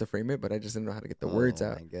wanted to frame it, but I just didn't know how to get that. the words Oh,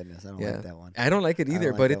 out. my goodness, I don't Yeah. like that one. I don't like it I don't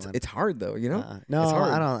either, like but that it's one. it's hard though, you know? No, It's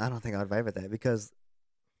hard. I don't think I would vibe with that because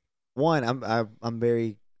one, I'm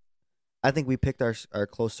very. I think we picked our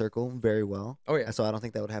close circle very well. Oh yeah. So I don't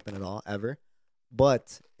think that would happen at all ever.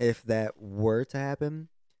 But if that were to happen,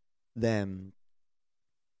 then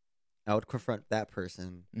I would confront that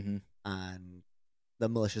person Mm-hmm. on the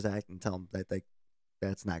malicious act and tell them that like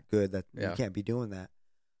that's not good. That Yeah. you can't be doing that.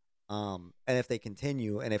 And if they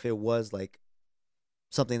continue, and if it was like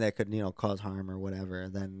something that could cause harm or whatever,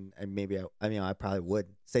 then maybe I probably would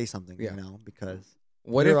say something. Yeah. Because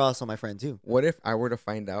What you're if also my friend too. what if I were to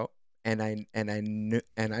find out and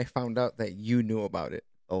I found out that you knew about it?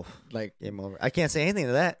 Oh, Like, game over. I can't say anything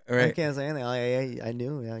to that. I Right. can't say anything. I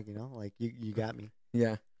knew. Yeah, like you got me.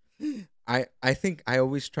 yeah. I think I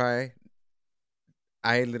always try.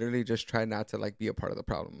 I literally just try not to like be a part of the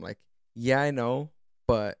problem. Like, yeah, I know,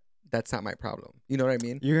 but that's not my problem. You know what I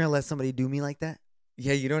mean? You're gonna let somebody do me like that?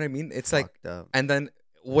 Yeah, you know what I mean? It's like, Fucked up. and then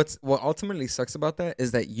what ultimately sucks about that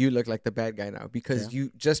is that you look like the bad guy now because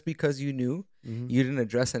because you knew, Mhm. you didn't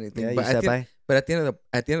address anything. Yeah, but you sat by. but at the end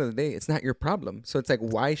of the day, it's not your problem. So it's like,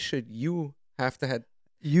 why should you have to have?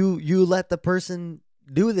 You let the person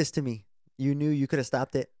do this to me. You knew you could have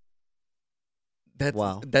stopped it.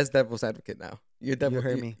 Wow. That's devil's advocate now. You're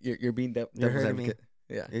hurt me. You're being devil's hurting me. advocate.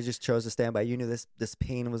 Yeah. You just chose to stand by. You knew this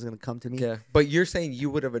pain was gonna come to me. Yeah, but you're saying you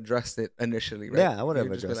would have addressed it initially, right? Yeah, I would have You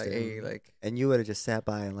would just be addressed like, it. hey, like, And you would have just sat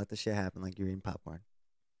by and let the shit happen like you're eating popcorn.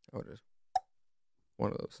 I would have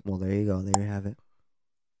One of those. Well, there you go. There you have it.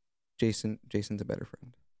 Jason's a better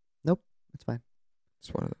friend. It's fine. It's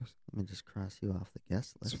one of those. Let me just cross you off the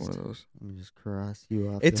guest list. It's one of those. Let me just cross you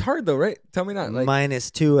off. It's hard though, right? Tell me not. Like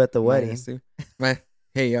 -2 at the wedding. -2.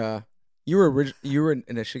 Hey, you were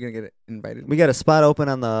initially gonna get invited. We got a spot open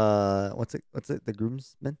on the what's it? The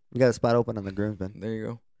groomsmen. We got a spot open on the groomsmen. There you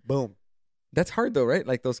go. Boom. That's hard though, right?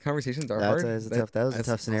 Like those conversations are hard. That was a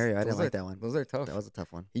tough scenario. I didn't like that one. Those are tough. That was a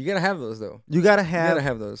tough one. You gotta have those though. You gotta You gotta have.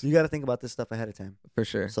 have those You gotta think about this stuff ahead of time, for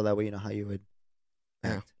sure. so that way you know how you would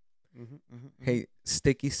Yeah. act. Hey,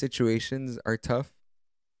 sticky situations are tough.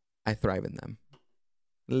 I thrive in them.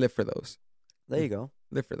 Live for those. There you go.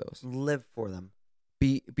 Live for those. Live for them.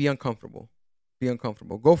 Be uncomfortable. Be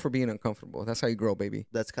uncomfortable. Go for being uncomfortable. That's how you grow, baby.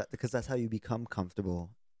 Because that's how you become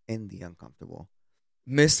comfortable in the uncomfortable.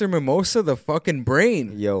 Mr. Mimosa, the fucking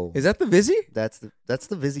brain. Yo, Is that the Vizzy? that's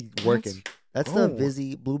the Vizzy working. That's the Oh.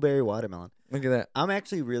 Vizzy blueberry watermelon. Look at that. I'm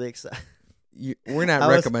actually really excited. We're not I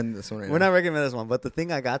was- recommending this one right We're now. not recommending this one, but the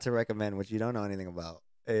thing I got to recommend, which you don't know anything about,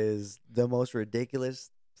 is the most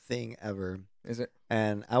ridiculous thing ever. Is it?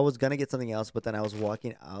 And I was gonna get something else, but then I was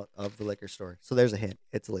walking out of the liquor store. So there's a hint.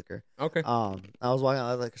 It's liquor. Okay. I was walking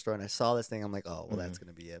out of the liquor store and I saw this thing. I'm like, oh, well, that's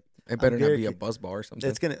gonna be it. It better not very be a cu- buzzball or something.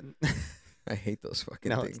 It's gonna. I hate those fucking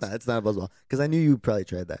No, things. it's not. It's not a buzzball because I knew you probably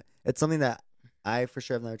tried that. It's something that I for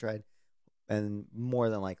sure have never tried, and more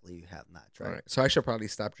than likely you have not All tried. right. So I should probably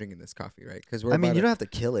stop drinking this coffee, right? Because we're. I mean, about you to- don't have to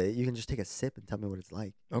kill it. You can just take a sip and tell me what it's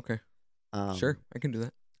like. Okay. Sure, I can do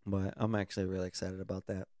that. But I'm actually really excited about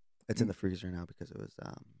that. It's in the freezer now because it was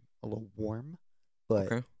a little warm,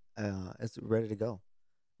 but Okay. it's ready to go.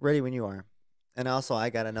 Ready when you are. And also, I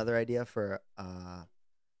got another idea for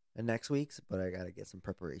next week's, but I got to get some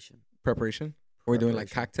preparation. Preparation. Are we doing like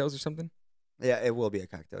Preparation. cocktails or something? Yeah, it will be a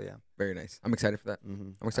cocktail, yeah. Very nice. I'm excited for that.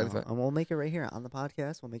 Mm-hmm. I'm excited for that. And we'll make it right here on the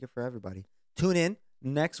podcast. We'll make it for everybody. Tune in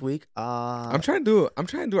next week. I'm trying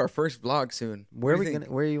to do our first vlog soon. Where What are do we you gonna?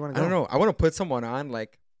 think? Where you want I to go? don't know. I want to put someone on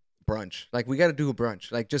like brunch. Like we got to do a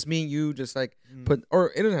brunch. Like just me and you. Just like put,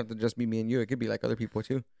 or it doesn't have to just be me and you. It could be like other people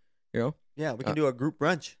too. You know? Yeah, we can do a group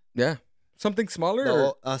brunch. Yeah. Something smaller.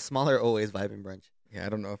 Or, A smaller, always vibing brunch. yeah, I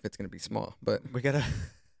don't know if it's gonna be small, but We gotta.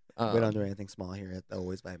 uh, we don't do anything small here at the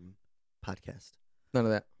Always Vibing podcast. none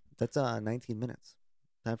of that. That's 19 minutes.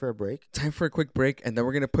 Time for a break. Time for a quick break, and then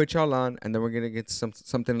we're gonna put y'all on, and then we're gonna get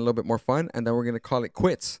something a little bit more fun, and then we're gonna call it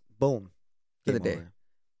quits. Boom. For the Game day. over.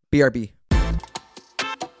 BRB.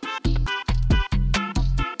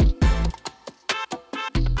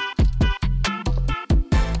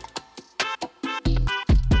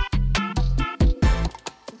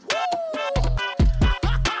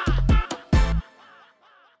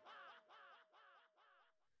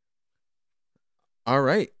 All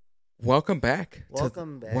right. Welcome back.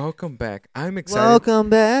 Welcome back. Welcome back. I'm excited. Welcome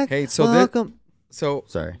back. Hey, so welcome. So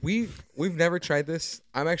Sorry. we've never tried this.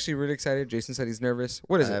 I'm actually really excited. Jason said he's nervous.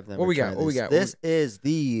 What is I've it? never What we got? tried What we this. got? This is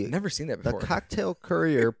the Never seen that the before. Cocktail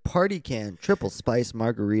Courier Party Can Triple Spice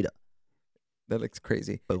Margarita. That looks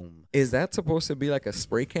crazy. Boom. Is that supposed to be like a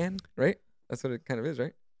spray can? Right? That's what it kind of is,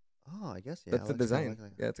 right? Oh, I guess yeah. That's the it looks kinda design.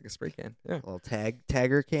 like Yeah, it's like a spray can. Yeah. a little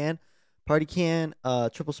tagger can, party can,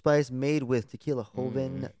 triple spice made with tequila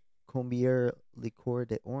Joven, Combier liqueur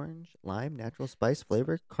de orange, lime, natural spice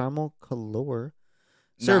flavor, caramel color.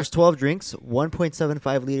 Serves 12 drinks,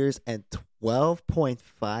 1.75 liters, and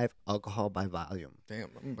 12.5 alcohol by volume. Damn,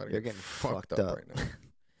 I'm about to You're get getting fucked fucked up right now.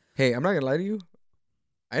 Hey, I'm not gonna lie to you.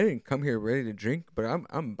 I didn't come here ready to drink, but I'm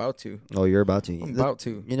about to. Oh, you're about to. I'm about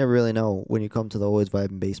to. You never really know when you come to the Always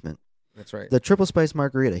Vibing basement. That's right. The triple spice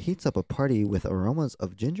margarita heats up a party with aromas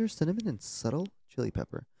of ginger, cinnamon, and subtle chili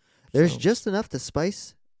pepper. There's So- just enough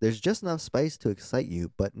spice to excite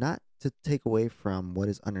you, but not to take away from what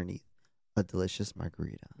is underneath. A delicious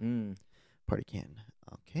margarita. Mm. Party can.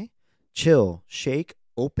 Okay. Chill, shake,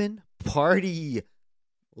 open, party.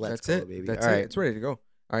 Let's That's go, it, baby. That's All it. right. It's ready to go.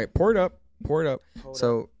 All right, pour it up. Pour it up.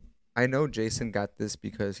 So I know Jason got this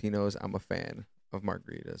because he knows I'm a fan of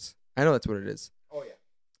margaritas. I know that's what it is. Oh yeah.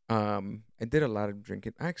 I did a lot of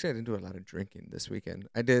drinking. Actually, I didn't do a lot of drinking this weekend.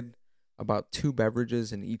 I did about 2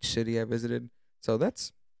 beverages in each city I visited. So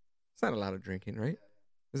it's not a lot of drinking, right?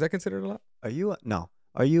 Is that considered a lot? Are you no?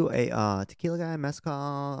 Are you a tequila guy,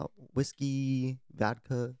 mezcal, whiskey,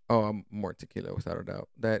 vodka? Oh, I'm more tequila without a doubt.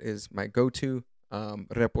 That is my go-to.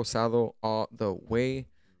 Reposado all the way.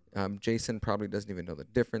 Jason probably doesn't even know the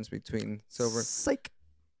difference between silver. Psych.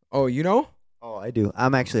 Oh, you know? Oh, I do.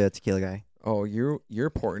 I'm actually a tequila guy. Oh, you're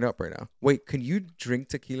pouring up right now. Wait, can you drink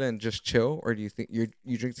tequila and just chill, or do you think you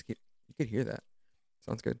drink tequila? You could hear that.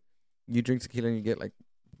 Sounds good. You drink tequila and you get like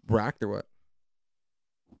racked or what?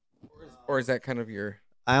 Or is that kind of your?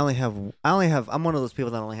 I'm one of those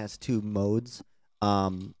people that only has two modes.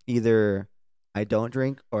 Either I don't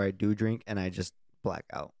drink or I do drink and I just black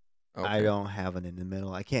out. Okay. I don't have it in the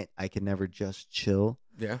middle. I can never just chill.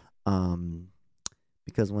 Yeah.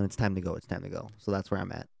 Because when it's time to go, it's time to go. So that's where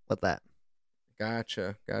I'm at with that.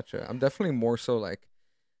 Gotcha. I'm definitely more so like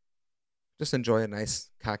just enjoy a nice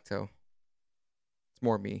cocktail. It's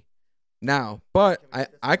more me now, but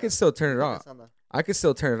I can still turn it on. I can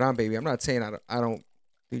still turn it on, baby. I'm not saying I don't.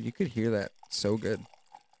 Dude, you could hear that so good.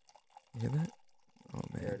 You hear that? Oh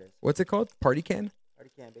man, There it is. What's it called? Party can. Party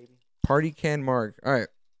can, baby. Party can marg. All right.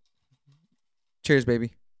 Cheers,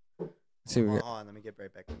 baby. Let's see what we Hold got. on, let me get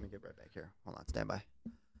right back here. Hold on, stand by.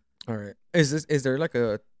 All right. Is there like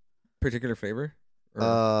a particular flavor?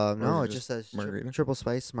 Or No, is it it just says margarita? triple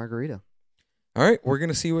spice margarita. All right, we're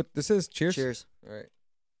gonna see what this is. Cheers. Cheers. All right.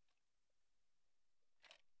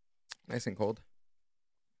 Nice and cold.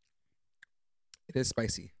 It is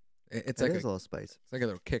spicy. It's It like is a little spice. it's like a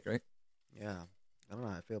little kick, right? Yeah. I don't know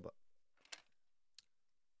how I feel about. I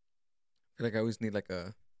feel like I always need like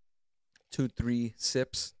a 2-3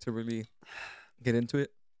 sips to really get into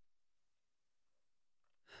it.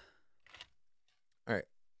 All right.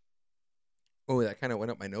 Oh, that kind of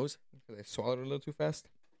went up my nose because I swallowed it a little too fast.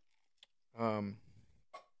 All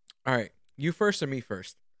right. You first or me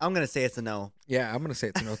first? I'm gonna say it's a no. Yeah, I'm gonna say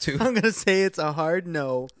it's a no too. I'm gonna say it's a hard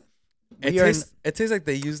no. It tastes like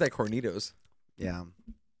they use like Hornitos. Yeah.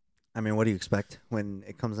 I mean, what do you expect when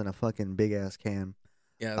it comes in a fucking big ass can?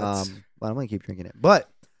 Yeah. That's, But I'm gonna keep drinking it. But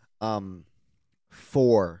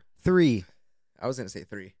 3. I was gonna say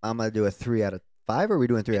 3 I'm gonna do a 3 out of 5. Or are we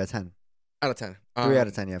doing 3 out of 10? out of 10. 3 out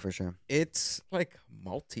of 10, yeah, for sure. It's like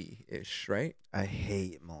malty-ish, right? I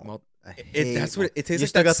hate malt. I hate That's what it tastes You like.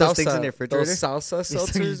 still that got those salsa, things in your refrigerator? Those salsa You still,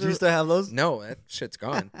 seltzers. do you still have those? No, that shit's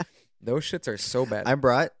gone. Those shits are so bad. I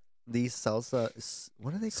brought these salsa.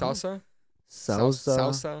 What are they called? Salsa.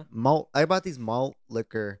 Salsa. Malt. I bought these malt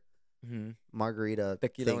liquor Mm-hmm. margarita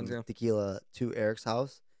Tequila ones, yeah. tequila to Eric's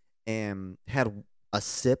house, and had a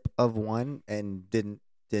sip of one and didn't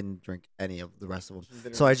drink any of the rest of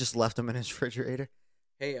them. So I just left them in his refrigerator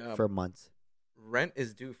Hey, for months. rent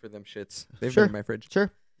is due for them shits. They've Sure. been in my fridge.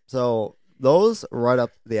 Sure. So those right up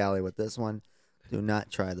the alley with this one. Do not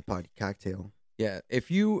try the party cocktail. Yeah, if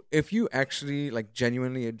you actually like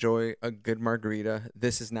genuinely enjoy a good margarita,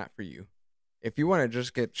 this is not for you. If you want to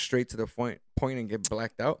just get straight to the point and get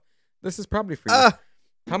blacked out, this is probably for you.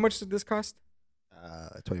 How much did this cost?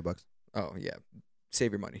 $20. Oh yeah,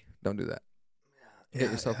 save your money. Don't do that.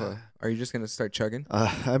 Get yourself a. Are you just gonna start chugging?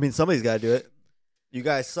 I mean, somebody's got to do it. You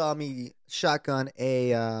guys saw me shotgun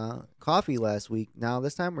a coffee last week. Now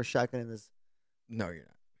this time we're shotgunning this. No, you're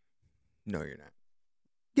not.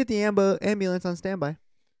 Get the ambulance on standby.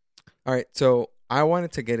 All right, so I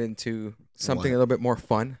wanted to get into something What? a little bit more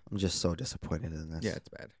fun. I'm just so disappointed in this. Yeah, it's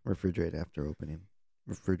bad. Refrigerate after opening.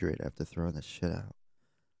 Refrigerate after throwing the shit out.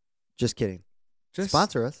 Just kidding. Just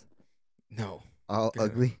Sponsor us. No. All Yeah.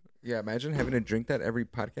 ugly. Yeah, imagine having to drink that every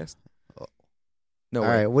podcast. Oh. No. All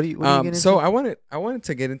way. right. What do you getting So into? I wanted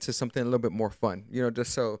to get into something a little bit more fun.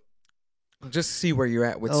 Just see where you're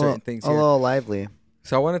at with certain things A here. little lively.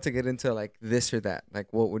 So I wanted to get into like this or that.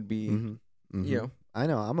 Like what would be, Mm-hmm. you know, I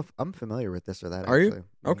know. I'm familiar with this or that. Are you? actually.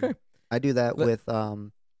 Mhm. okay. I do that Let- with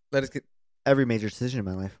Let us get every major decision in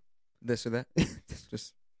my life. this or that.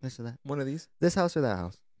 Just This or that. one of these. This house or that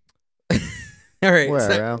house. All right.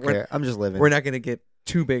 Whatever. so I don't care. I'm just living. we're not gonna get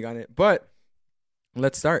too big on it, but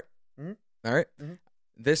let's start. Mhm. All right. Mhm.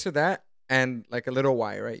 This or that, and like a little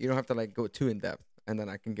why, right? You don't have to like go too in depth, and then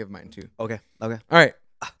I can give mine too. Okay. Okay. All right.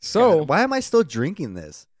 So God, why am I still drinking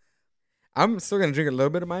this? I'm still gonna drink a little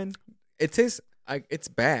bit of mine. It tastes like it's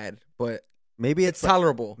bad, but Maybe it's it's like,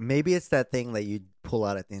 tolerable. maybe it's that thing that you pull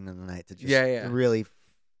out at the end of the night to just Yeah. really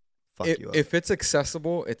fuck If, you up. if it's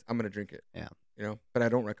accessible, I'm gonna drink it. Yeah. You know, but I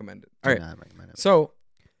don't recommend it. Do All right. not recommend it. So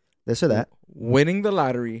This or that. winning the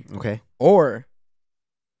lottery Okay. or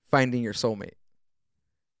finding your soulmate.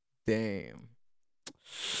 Damn.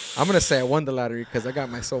 I'm gonna say I won the lottery because I got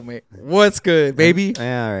my soulmate. What's good, baby?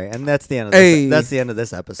 Yeah, all right, and that's the end of Hey. this. That's the end of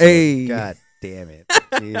this episode. Hey. God damn it,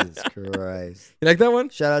 Jesus Christ! You like that one?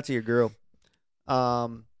 Shout out to your girl.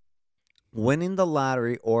 Winning the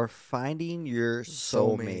lottery or finding your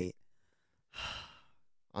soulmate.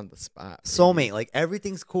 On the spot. baby. Soulmate, like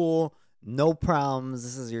everything's cool, no problems.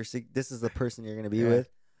 This is the person you're gonna be Yeah. with.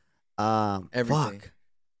 Everything. Fuck.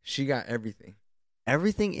 She got everything.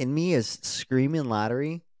 Everything in me is screaming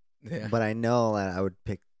lottery, Yeah. but I know that I would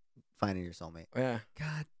pick finding your soulmate. Yeah.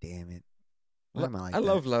 God damn it! Why am I like I that?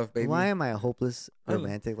 love love, baby. Why am I a hopeless I lo-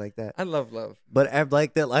 romantic like that? I love love. But I'm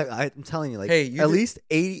like that. Like I'm telling you, like Hey, you at did- least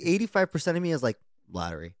 85% of me is like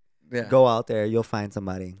lottery. Yeah. Go out there, you'll find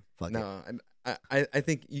somebody. Fuck it. No, I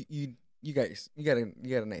think you got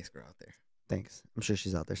a nice girl out there. Thanks. I'm sure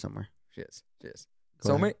she's out there somewhere. She is. Go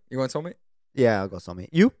Soulmate? ahead. You want soulmate? Yeah, I'll go soulmate.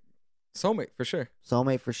 You? Soulmate for sure.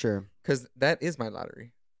 Soulmate for sure. Because that is my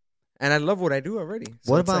lottery, and I love what I do already.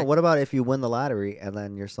 So What it's about like, what about if you win the lottery and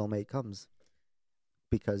then your soulmate comes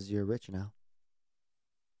because you're rich now?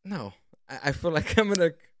 No, I feel like I'm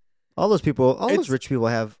gonna. All those people, all those It's- rich people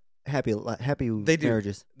have happy They do.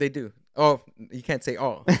 marriages. They do. Oh, you can't say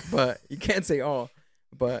all, but you can't say all,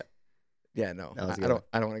 but yeah, no, That was a I good one. don't.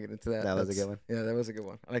 I don't want to get into that. That was a That's- good one. Yeah, that was a good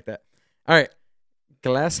one. I like that. All right,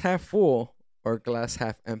 glass half full or glass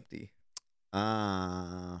half empty.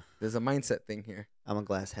 There's a mindset thing here. I'm a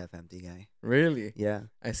glass half empty guy. Really, Yeah.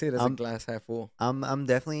 I see it as a glass half full. I'm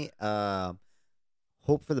definitely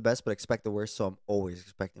hope for the best but expect the worst, so I'm always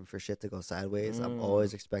expecting for shit to go sideways. I'm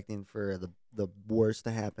always expecting for the worst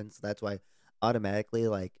to happen. So that's why automatically,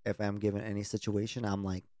 like, if I'm given any situation, I'm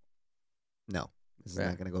like, no, this is Yeah.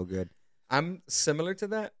 not gonna go good. I'm similar to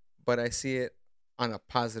that, but I see it on a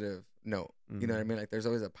positive note. You know what I Mhm. mean? Like there's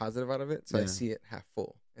always a positive out of it, so I Yeah. see it half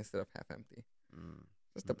full instead of half empty. Mm,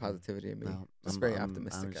 Just the mm-mm. positivity in me. No, Just I'm- very I'm-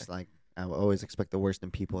 optimistic. I'm just guy. like I always expect the worst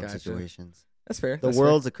in people and Gotcha. situations. That's fair. The that's fair.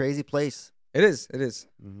 world's a crazy place. It is. It is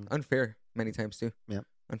Mhm. unfair many times too. Yep.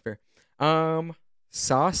 Unfair.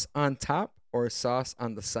 Sauce on top or sauce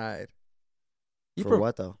on the side? For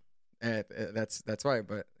what though? That's why.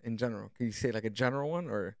 But in general, can you say like a general one,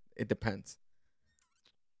 or it depends?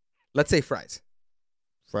 Let's say fries.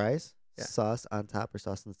 Fries? Yeah. Sauce on top or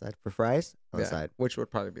sauce on the side? For fries? On the side. which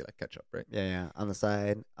would probably be like ketchup, right? Yeah, on the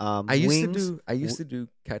side. I used Wings, to do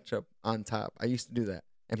ketchup on top. I used to do that,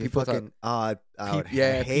 and you people fucking thought, I would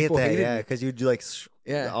yeah, hate people that. hated Yeah, me. because you do like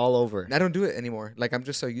yeah. all over. I don't do it anymore. Like I'm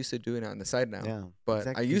just so used to doing it on the side now. Yeah, But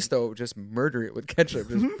exactly. I used to just murder it with ketchup.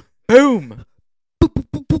 Just boom.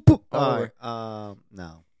 All All over. right.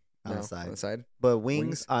 No, on No, the side. On the side. But wings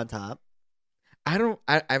Wings. on top.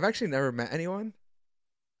 I've actually never met anyone.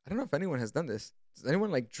 I don't know if anyone has done this. Does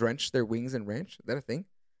anyone like drench their wings in ranch? Is that a thing?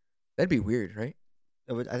 That'd be weird, right?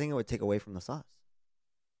 I think it would take away from the sauce.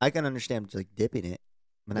 I can understand just like dipping it,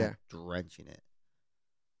 but Yeah. not drenching it.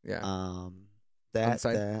 Yeah. That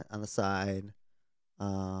side? that on the side.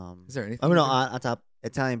 Is there anything? Oh no, you do? on top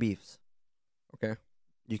Italian beefs. Okay.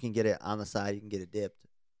 You can get it on the side. You can get it dipped.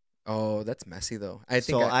 Oh, that's messy though. I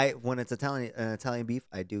think. So when it's Italian beef,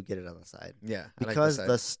 I do get it on the side yeah. because I like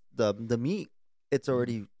the side. the meat it's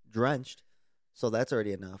already drenched, so that's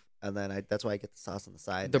already enough. And then that's why I get the sauce on the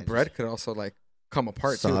side. The and I bread just- could also like come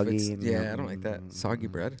apart Soggy too. If and- it's, yeah, I don't like that soggy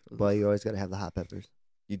bread. But you always gotta have the hot peppers.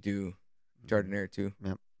 You do jardiniere too.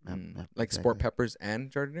 Yep, Like sport exactly. peppers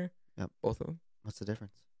and jardiniere. Yep. Both of them. What's the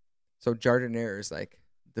difference? So jardiniere is like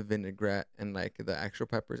the vinaigrette and like the actual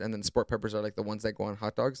peppers, and then sport peppers are like the ones that go on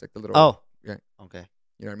hot dogs, like the little. Oh, yeah. Okay.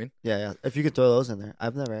 You know what I mean? Yeah. If you could throw those in there,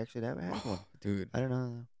 I've never had one. Oh, dude, I don't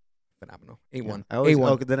know. phenomenal. A1. Yeah. I always,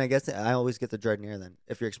 A1. then I guess I always get the jardiniere. Then,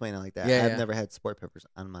 if you're explaining it like that, Yeah, I've yeah. never had sport peppers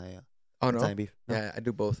on my Oh no. Italian beef. No. Yeah, I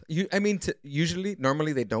do both. Usually,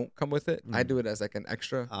 normally they don't come with it. I Mm. do it as like an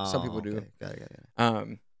extra. Some people Oh, do. okay. Got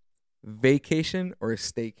it. Vacation or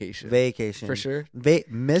staycation? Vacation for sure.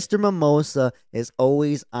 Mr. Mimosa is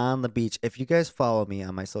always on the beach. If you guys follow me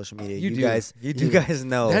on my social media, You you do. guys You do. guys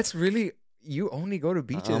know That's really you only go to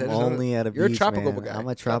beaches. I I'm just know that. only at a You're a beach. tropical man. guy. I'm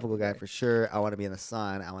a tropical guy for sure. I want to be in the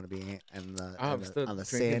sun. I want to be I'm still on the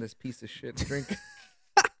drinking sand. this piece of shit drink.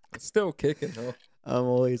 It's still kicking though. I'm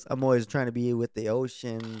always trying to be with the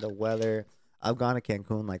ocean, the weather. I've gone to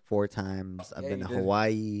Cancun like 4 times. I've Yeah, been to you did.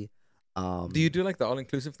 Hawaii. Do you do like the all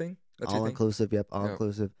inclusive thing? That's your all thing? inclusive? Yep, all Yeah.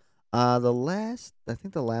 inclusive. I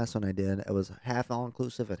think the last one I did, it was half all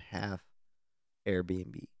inclusive and half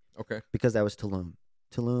Airbnb Okay. because that was Tulum.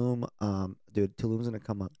 Dude, Tulum's gonna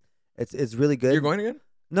come up. It's really good. You're going again?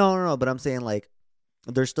 No. But I'm saying like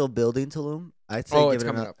they're still building Tulum. I'd say Oh, give it's it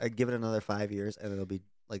coming another, up. I'd give it another 5 years and it'll be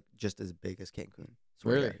like just as big as Cancun.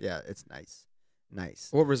 Swear to Really? God. Yeah, it's nice.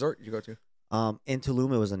 What resort did you go to? In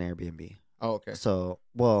Tulum it was an Airbnb. Oh, okay. So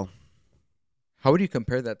well, How would you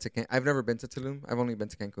compare that to Cancun? I've never been to Tulum. I've only been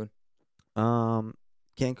to Cancun.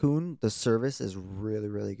 Cancun, the service is really,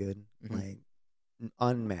 really good. Mhm. Like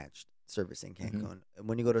unmatched service in Mm-hmm. Cancun. And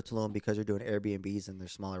when you go to Tulum, because you're doing Airbnbs and they're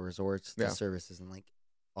smaller resorts, Yeah. the service isn't like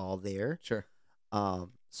all there. Sure.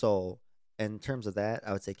 So in terms of that,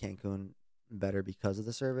 I would say Cancun better because of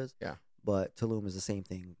the service. Yeah. But Tulum is the same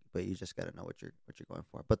thing, but you just gotta know what you're going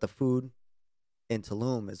for. But the food in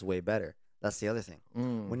Tulum is way better. That's the other thing.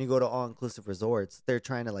 When you go to all inclusive resorts, they're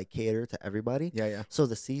trying to like cater to everybody. Yeah. So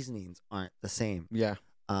the seasonings aren't the same. Yeah.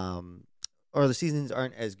 Or the seasonings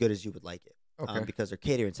aren't as good as you would like it. Okay. because they're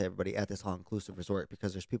catering to everybody at this all-inclusive resort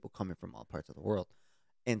because there's people coming from all parts of the world.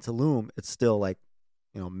 In Tulum, it's still like,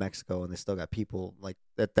 Mexico, and they still got people like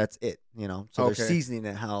that. That's it, So they're Okay. seating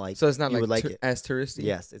it how like So it's not you like, would like it. as touristy.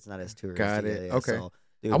 Yes, it's not as touristy. Got it. Yeah. Okay. So,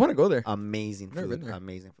 dude, I want to go there. amazing Never been food. there.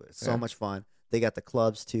 Amazing food. So Yeah. much fun. They got the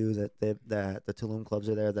clubs too. That the Tulum clubs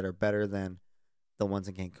are there that are better than the ones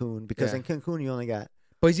in Cancun, because Yeah. in Cancun you only got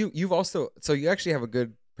But you've also, so you actually have a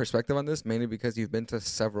good perspective on this, mainly because you've been to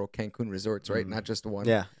several Cancun resorts, right? Not just one.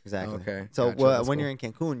 yeah, exactly. Okay. So Gotcha. That's when cool. you're in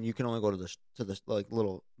Cancun, you can only go to the like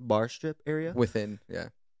little bar strip area. Within, yeah.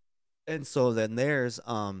 And so then there's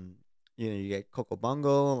you get Coco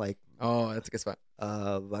Bungo, like Oh, that's a good spot.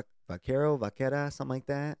 Vaquera, something like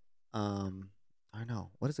that. I don't know,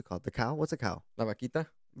 what is it called? The cow? What's a cow? La Vaquita.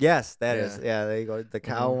 Yes, that Yeah. is. Yeah, there you go. The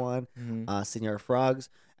cow one, Mhm. Senor Frogs,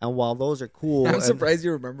 and while those are cool, I'm and- surprised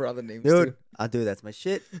you remember all the names, dude. Dude, that's my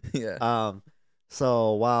shit. too. Yeah.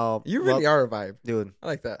 So while You really are a vibe. dude, I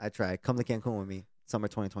like that. I try. Come to Cancun with me, summer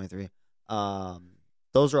 2023.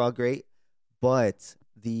 Those are all great, but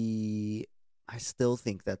I still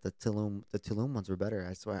think that the Tulum ones were better.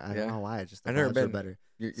 I swear, I Yeah. don't know why. I just I've the never vibes were been. better.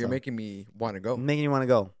 You're So- making me want to go. I'm making you want to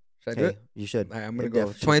go. Should I do Hey, it? you should. I'm gonna You go.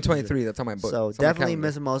 def- should. 2023. That's on my book. So It's on my definitely, calendar.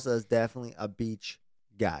 Miss Mimosa is definitely a beach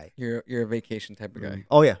guy. You're a vacation type of guy.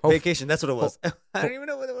 Oh yeah, Hope- vacation. That's what it was. I don't even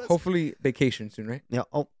know what it was. Hopefully vacation soon, right? Yeah.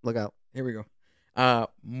 Oh, look out. Here we go.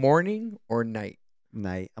 Morning or night?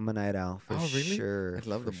 Night. I'm a night owl for Oh, really? sure. I'd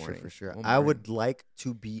love the for sure, morning. for sure. Oh, I would morning. like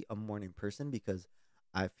to be a morning person because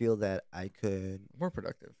I feel that I could. More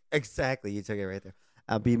productive. Exactly, you took it right there.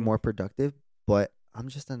 I'll be more productive, but I'm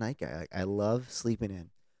just a night guy. Like, I love sleeping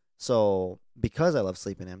in. So because I love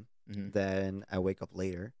sleeping in, Mhm. then I wake up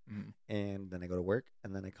later, Mhm. and then I go to work,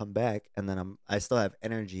 and then I come back, and then I still have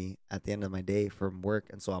energy at the end of my day from work,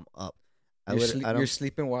 and so I'm up. I don't You're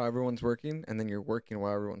sleeping while everyone's working, and then you're working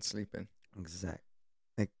while everyone's sleeping. exact.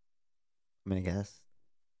 Like, I guess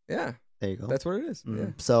Yeah, there you go. that's what it is. Yeah.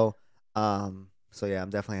 Mhm. So yeah, I'm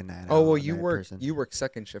definitely a night. Oh owl, well, a you night work person. you work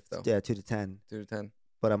second shift though. Yeah, 2 to 10, 2 to 10.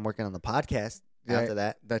 but I'm working on the podcast Yeah, after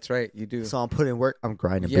that. That's right. You do. So I'm putting work. I'm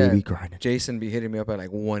grinding, Yeah. baby, grinding. Jason be hitting me up at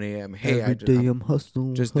like 1 a.m. Hey, Every day I'm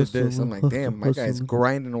hustling. just did this. I'm like, damn, my guy's hustling.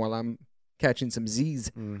 grinding while I'm catching some Z's.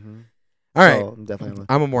 Mm-hmm. All right, So I'm definitely.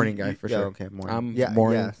 I'm a morning guy for yeah, sure. Okay, morning. I'm yeah,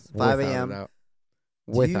 morning. Yes. 5 without a.m. a doubt.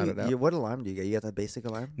 Do Without you- a doubt. What alarm do you get? You got the basic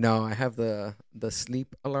alarm? No, I have the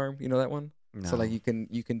sleep alarm. You know that one? No. So like you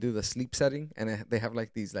can do the sleep setting, and they have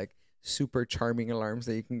like these like super charming alarms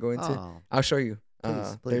that you can go into. Oh, I'll show you. Please,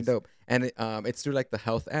 They're please. dope, and it's through like the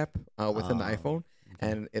health app within the Oh, iPhone,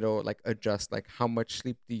 okay. and it'll like adjust like how much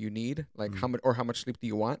sleep do you need, like how much sleep do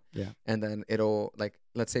you want, Yeah. and then it'll like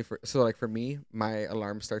let's say for me my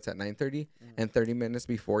alarm starts at 9:30, and 30 minutes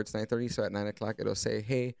before it's 9:30, so at 9 o'clock it'll say,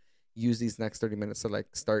 hey, use these next 30 minutes to like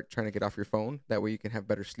start trying to get off your phone. That way you can have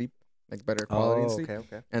better sleep, like better quality sleep.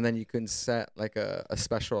 Okay. And then you can set like a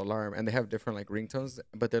special alarm, and they have different like ringtones,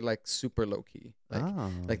 but they're like super low key.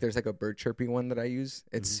 Like there's like a bird chirping one that I use.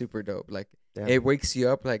 It's Mhm. super dope. Like Yeah. it wakes you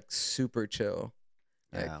up like super chill.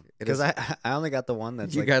 Like Yeah. it Because is I only got the one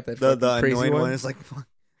that's You like got that the fucking crazy annoying one. one? It's like fuck,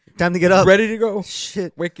 time to get up. ready to go.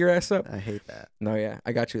 Shit. Wake your ass up. I hate that. No, yeah,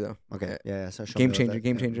 I got you though. Okay. Yeah. So show Game me what changer, that-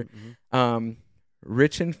 game yeah, changer. mhm.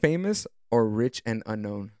 Rich and famous or rich and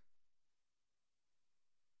unknown?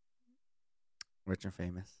 Rich and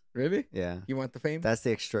famous. Really? Yeah. You want the fame? That's the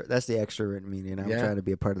extrovert in me. You know, I'm Yeah. trying to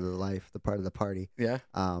be a part of the life, the part of the party. Yeah.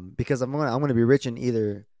 Because I'm gonna be rich in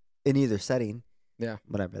either setting. Yeah.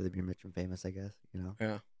 But I'd rather be rich and famous, I guess. You know.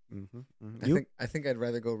 Yeah. Mm-hmm. I think I'd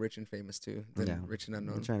rather go rich and famous too than Yeah. rich and I'm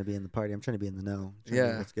unknown. trying to be in the party. I'm trying to be in the know.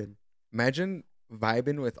 Yeah. That's good. Imagine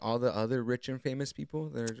vibing with all the other rich and famous people.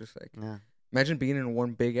 They're just like, Yeah. imagine being in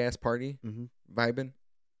one big ass party, Mm-hmm. vibing.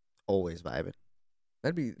 Always vibing.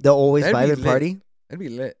 That'd be The always That'd be vibing lit. party. that'd be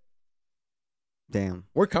lit. Damn.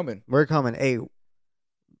 We're coming We're coming. Hey,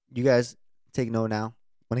 you guys take note now.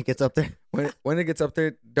 When it gets up there, when it gets up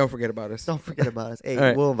there. Don't forget about us. don't forget about us. Hey, All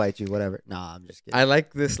right. we'll invite you. Whatever. Nah, I'm just kidding. I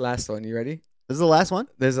like this last one. You ready? This is the last one.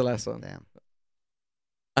 There's the last one. Damn.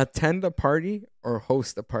 Attend a party or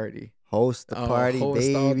host a party. Host the Oh, party, host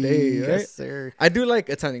baby. all day, Yes, right? sir. I do like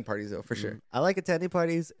attending parties though, for sure. I like attending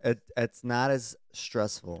parties. It's not as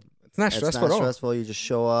stressful. It's not It's stressful not at all. stressful. You just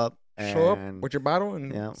show up. And, Show up with your bottle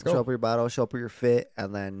and yeah, let's show go. up with your bottle, show up with your fit,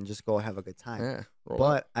 and then just go have a good time. Yeah, roll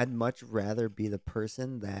up. But I'd much rather be the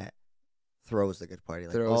person that throws the good party.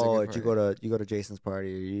 Like, Throws a good did you go to Jason's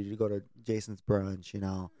party, or you go to Jason's brunch, you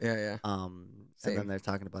know? Yeah. And Same. then they're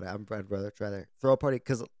talking about it. I'd rather try to throw a party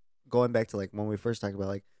because going back to like when we first talked about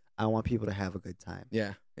like I want people to have a good time.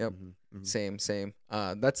 Yeah. Yep. Mhm. Same.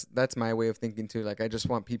 That's my way of thinking too. Like I just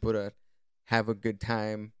want people to have a good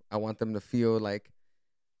time I want them to feel like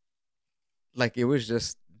it was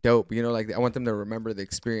just dope, you know, like I want them to remember the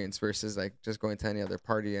experience versus like just going to any other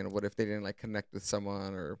party and what if they didn't like connect with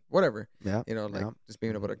someone or whatever. Yeah. You know, like just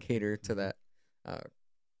being able to cater to that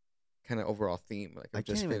kind of overall theme. Like I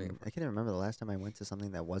can't even remember the last time I went to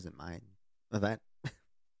something that wasn't mine event.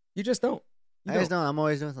 You just don't. I just don't. I'm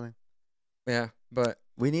always doing something. Yeah, but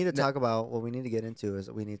we need to talk about what we need to get into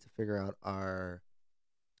is we need to figure out our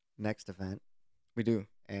next event. We do.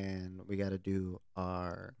 And we got to do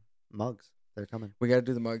our mugs. They're coming. We got to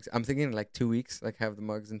do the mugs. I'm thinking like 2 weeks, like have the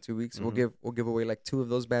mugs in 2 weeks. Mm-hmm. We'll give away like 2 of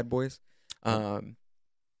those bad boys.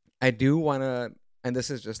 I do want to, and this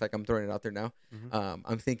is just like I'm throwing it out there now. Mm-hmm.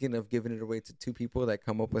 I'm thinking of giving it away to 2 people that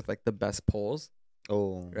come up with like the best polls.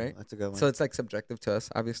 Oh, right. That's a good one. So it's like subjective to us,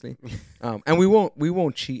 obviously. And we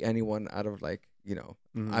won't cheat anyone out of like, you know,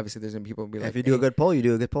 obviously there's gonna be people who be like, if you do a good poll, you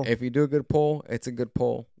do a good poll. If you do a good poll, it's a good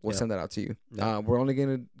poll. We'll send that out to you. We're only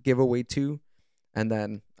gonna give away 2, and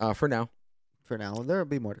then for now, there'll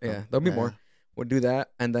be more to come. Yeah, there'll be more. We'll do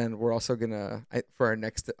that, and then we're also gonna for our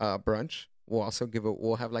next brunch, we'll also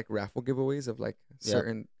we'll have like raffle giveaways of like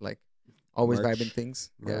certain like always vibing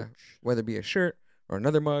things. Merch. Yeah, whether it be a shirt or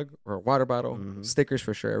another mug or a water bottle, stickers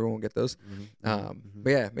for sure. Everyone will get those. But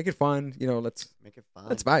yeah, make it fun. You know, let's make it fun.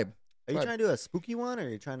 Let's vibe. Are you trying to do a spooky one, or are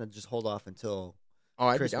you trying to just hold off until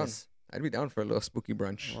Christmas? I'd be down for a little spooky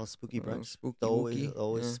brunch. A little spooky brunch. Spooky.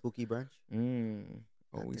 Always spooky brunch.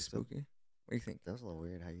 Always spooky. So. What do you think? That was a little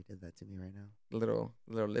weird how you did that to me right now. Little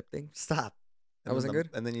lip thing. Stop. That wasn't good.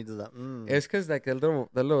 And then you did that. It's because like the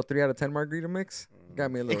little 3 out of 10 margarita mix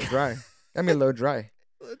got me a little dry. Got me a little dry.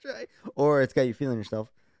 Or it's got you feeling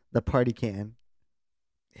yourself. The party can.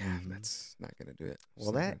 Yeah, that's not gonna do it.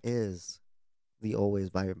 Well, that is the Always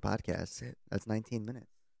Vibing podcast. That's 19 minutes.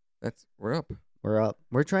 We're up. We're up.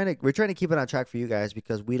 We're trying to keep it on track for you guys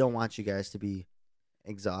because we don't want you guys to be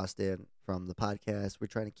exhausted from the podcast. We're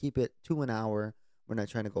trying to keep it to an hour. We're not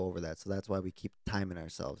trying to go over that, so that's why we keep timing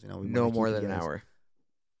ourselves. You know, we no more than an hour.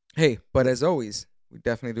 Hey, but as always, we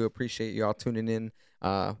definitely do appreciate y'all tuning in.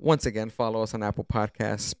 Once again, follow us on Apple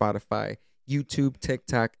Podcasts, Spotify, YouTube,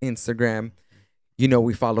 TikTok, Instagram. You know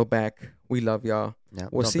we follow back. We love y'all. Yeah,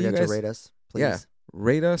 we'll don't see forget you guys. to rate us, please. Yeah,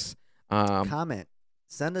 rate us. Comment.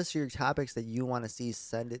 Send us your topics that you want to see.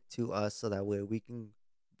 Send it to us so that way we can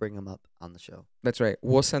bring them up on the show. That's right.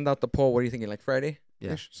 We'll send out the poll. What are you thinking? Like Friday?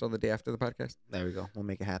 Yeah. So the day after the podcast. There we go. We'll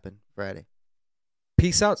make it happen Friday.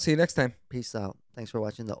 Peace out. See you next time. Peace out. Thanks for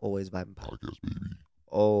watching the Always Vibing podcast, baby.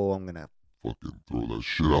 Oh, I'm gonna fucking throw that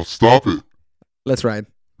shit out. Stop it. Let's ride.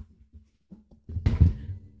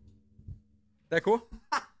 That cool?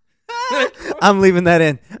 I'm leaving that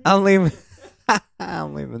in. I'm leaving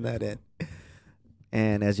that in.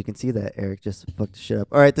 And as you can see, that Eric just fucked the shit up.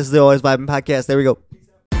 All right, this is the Always Vibing podcast. There we go.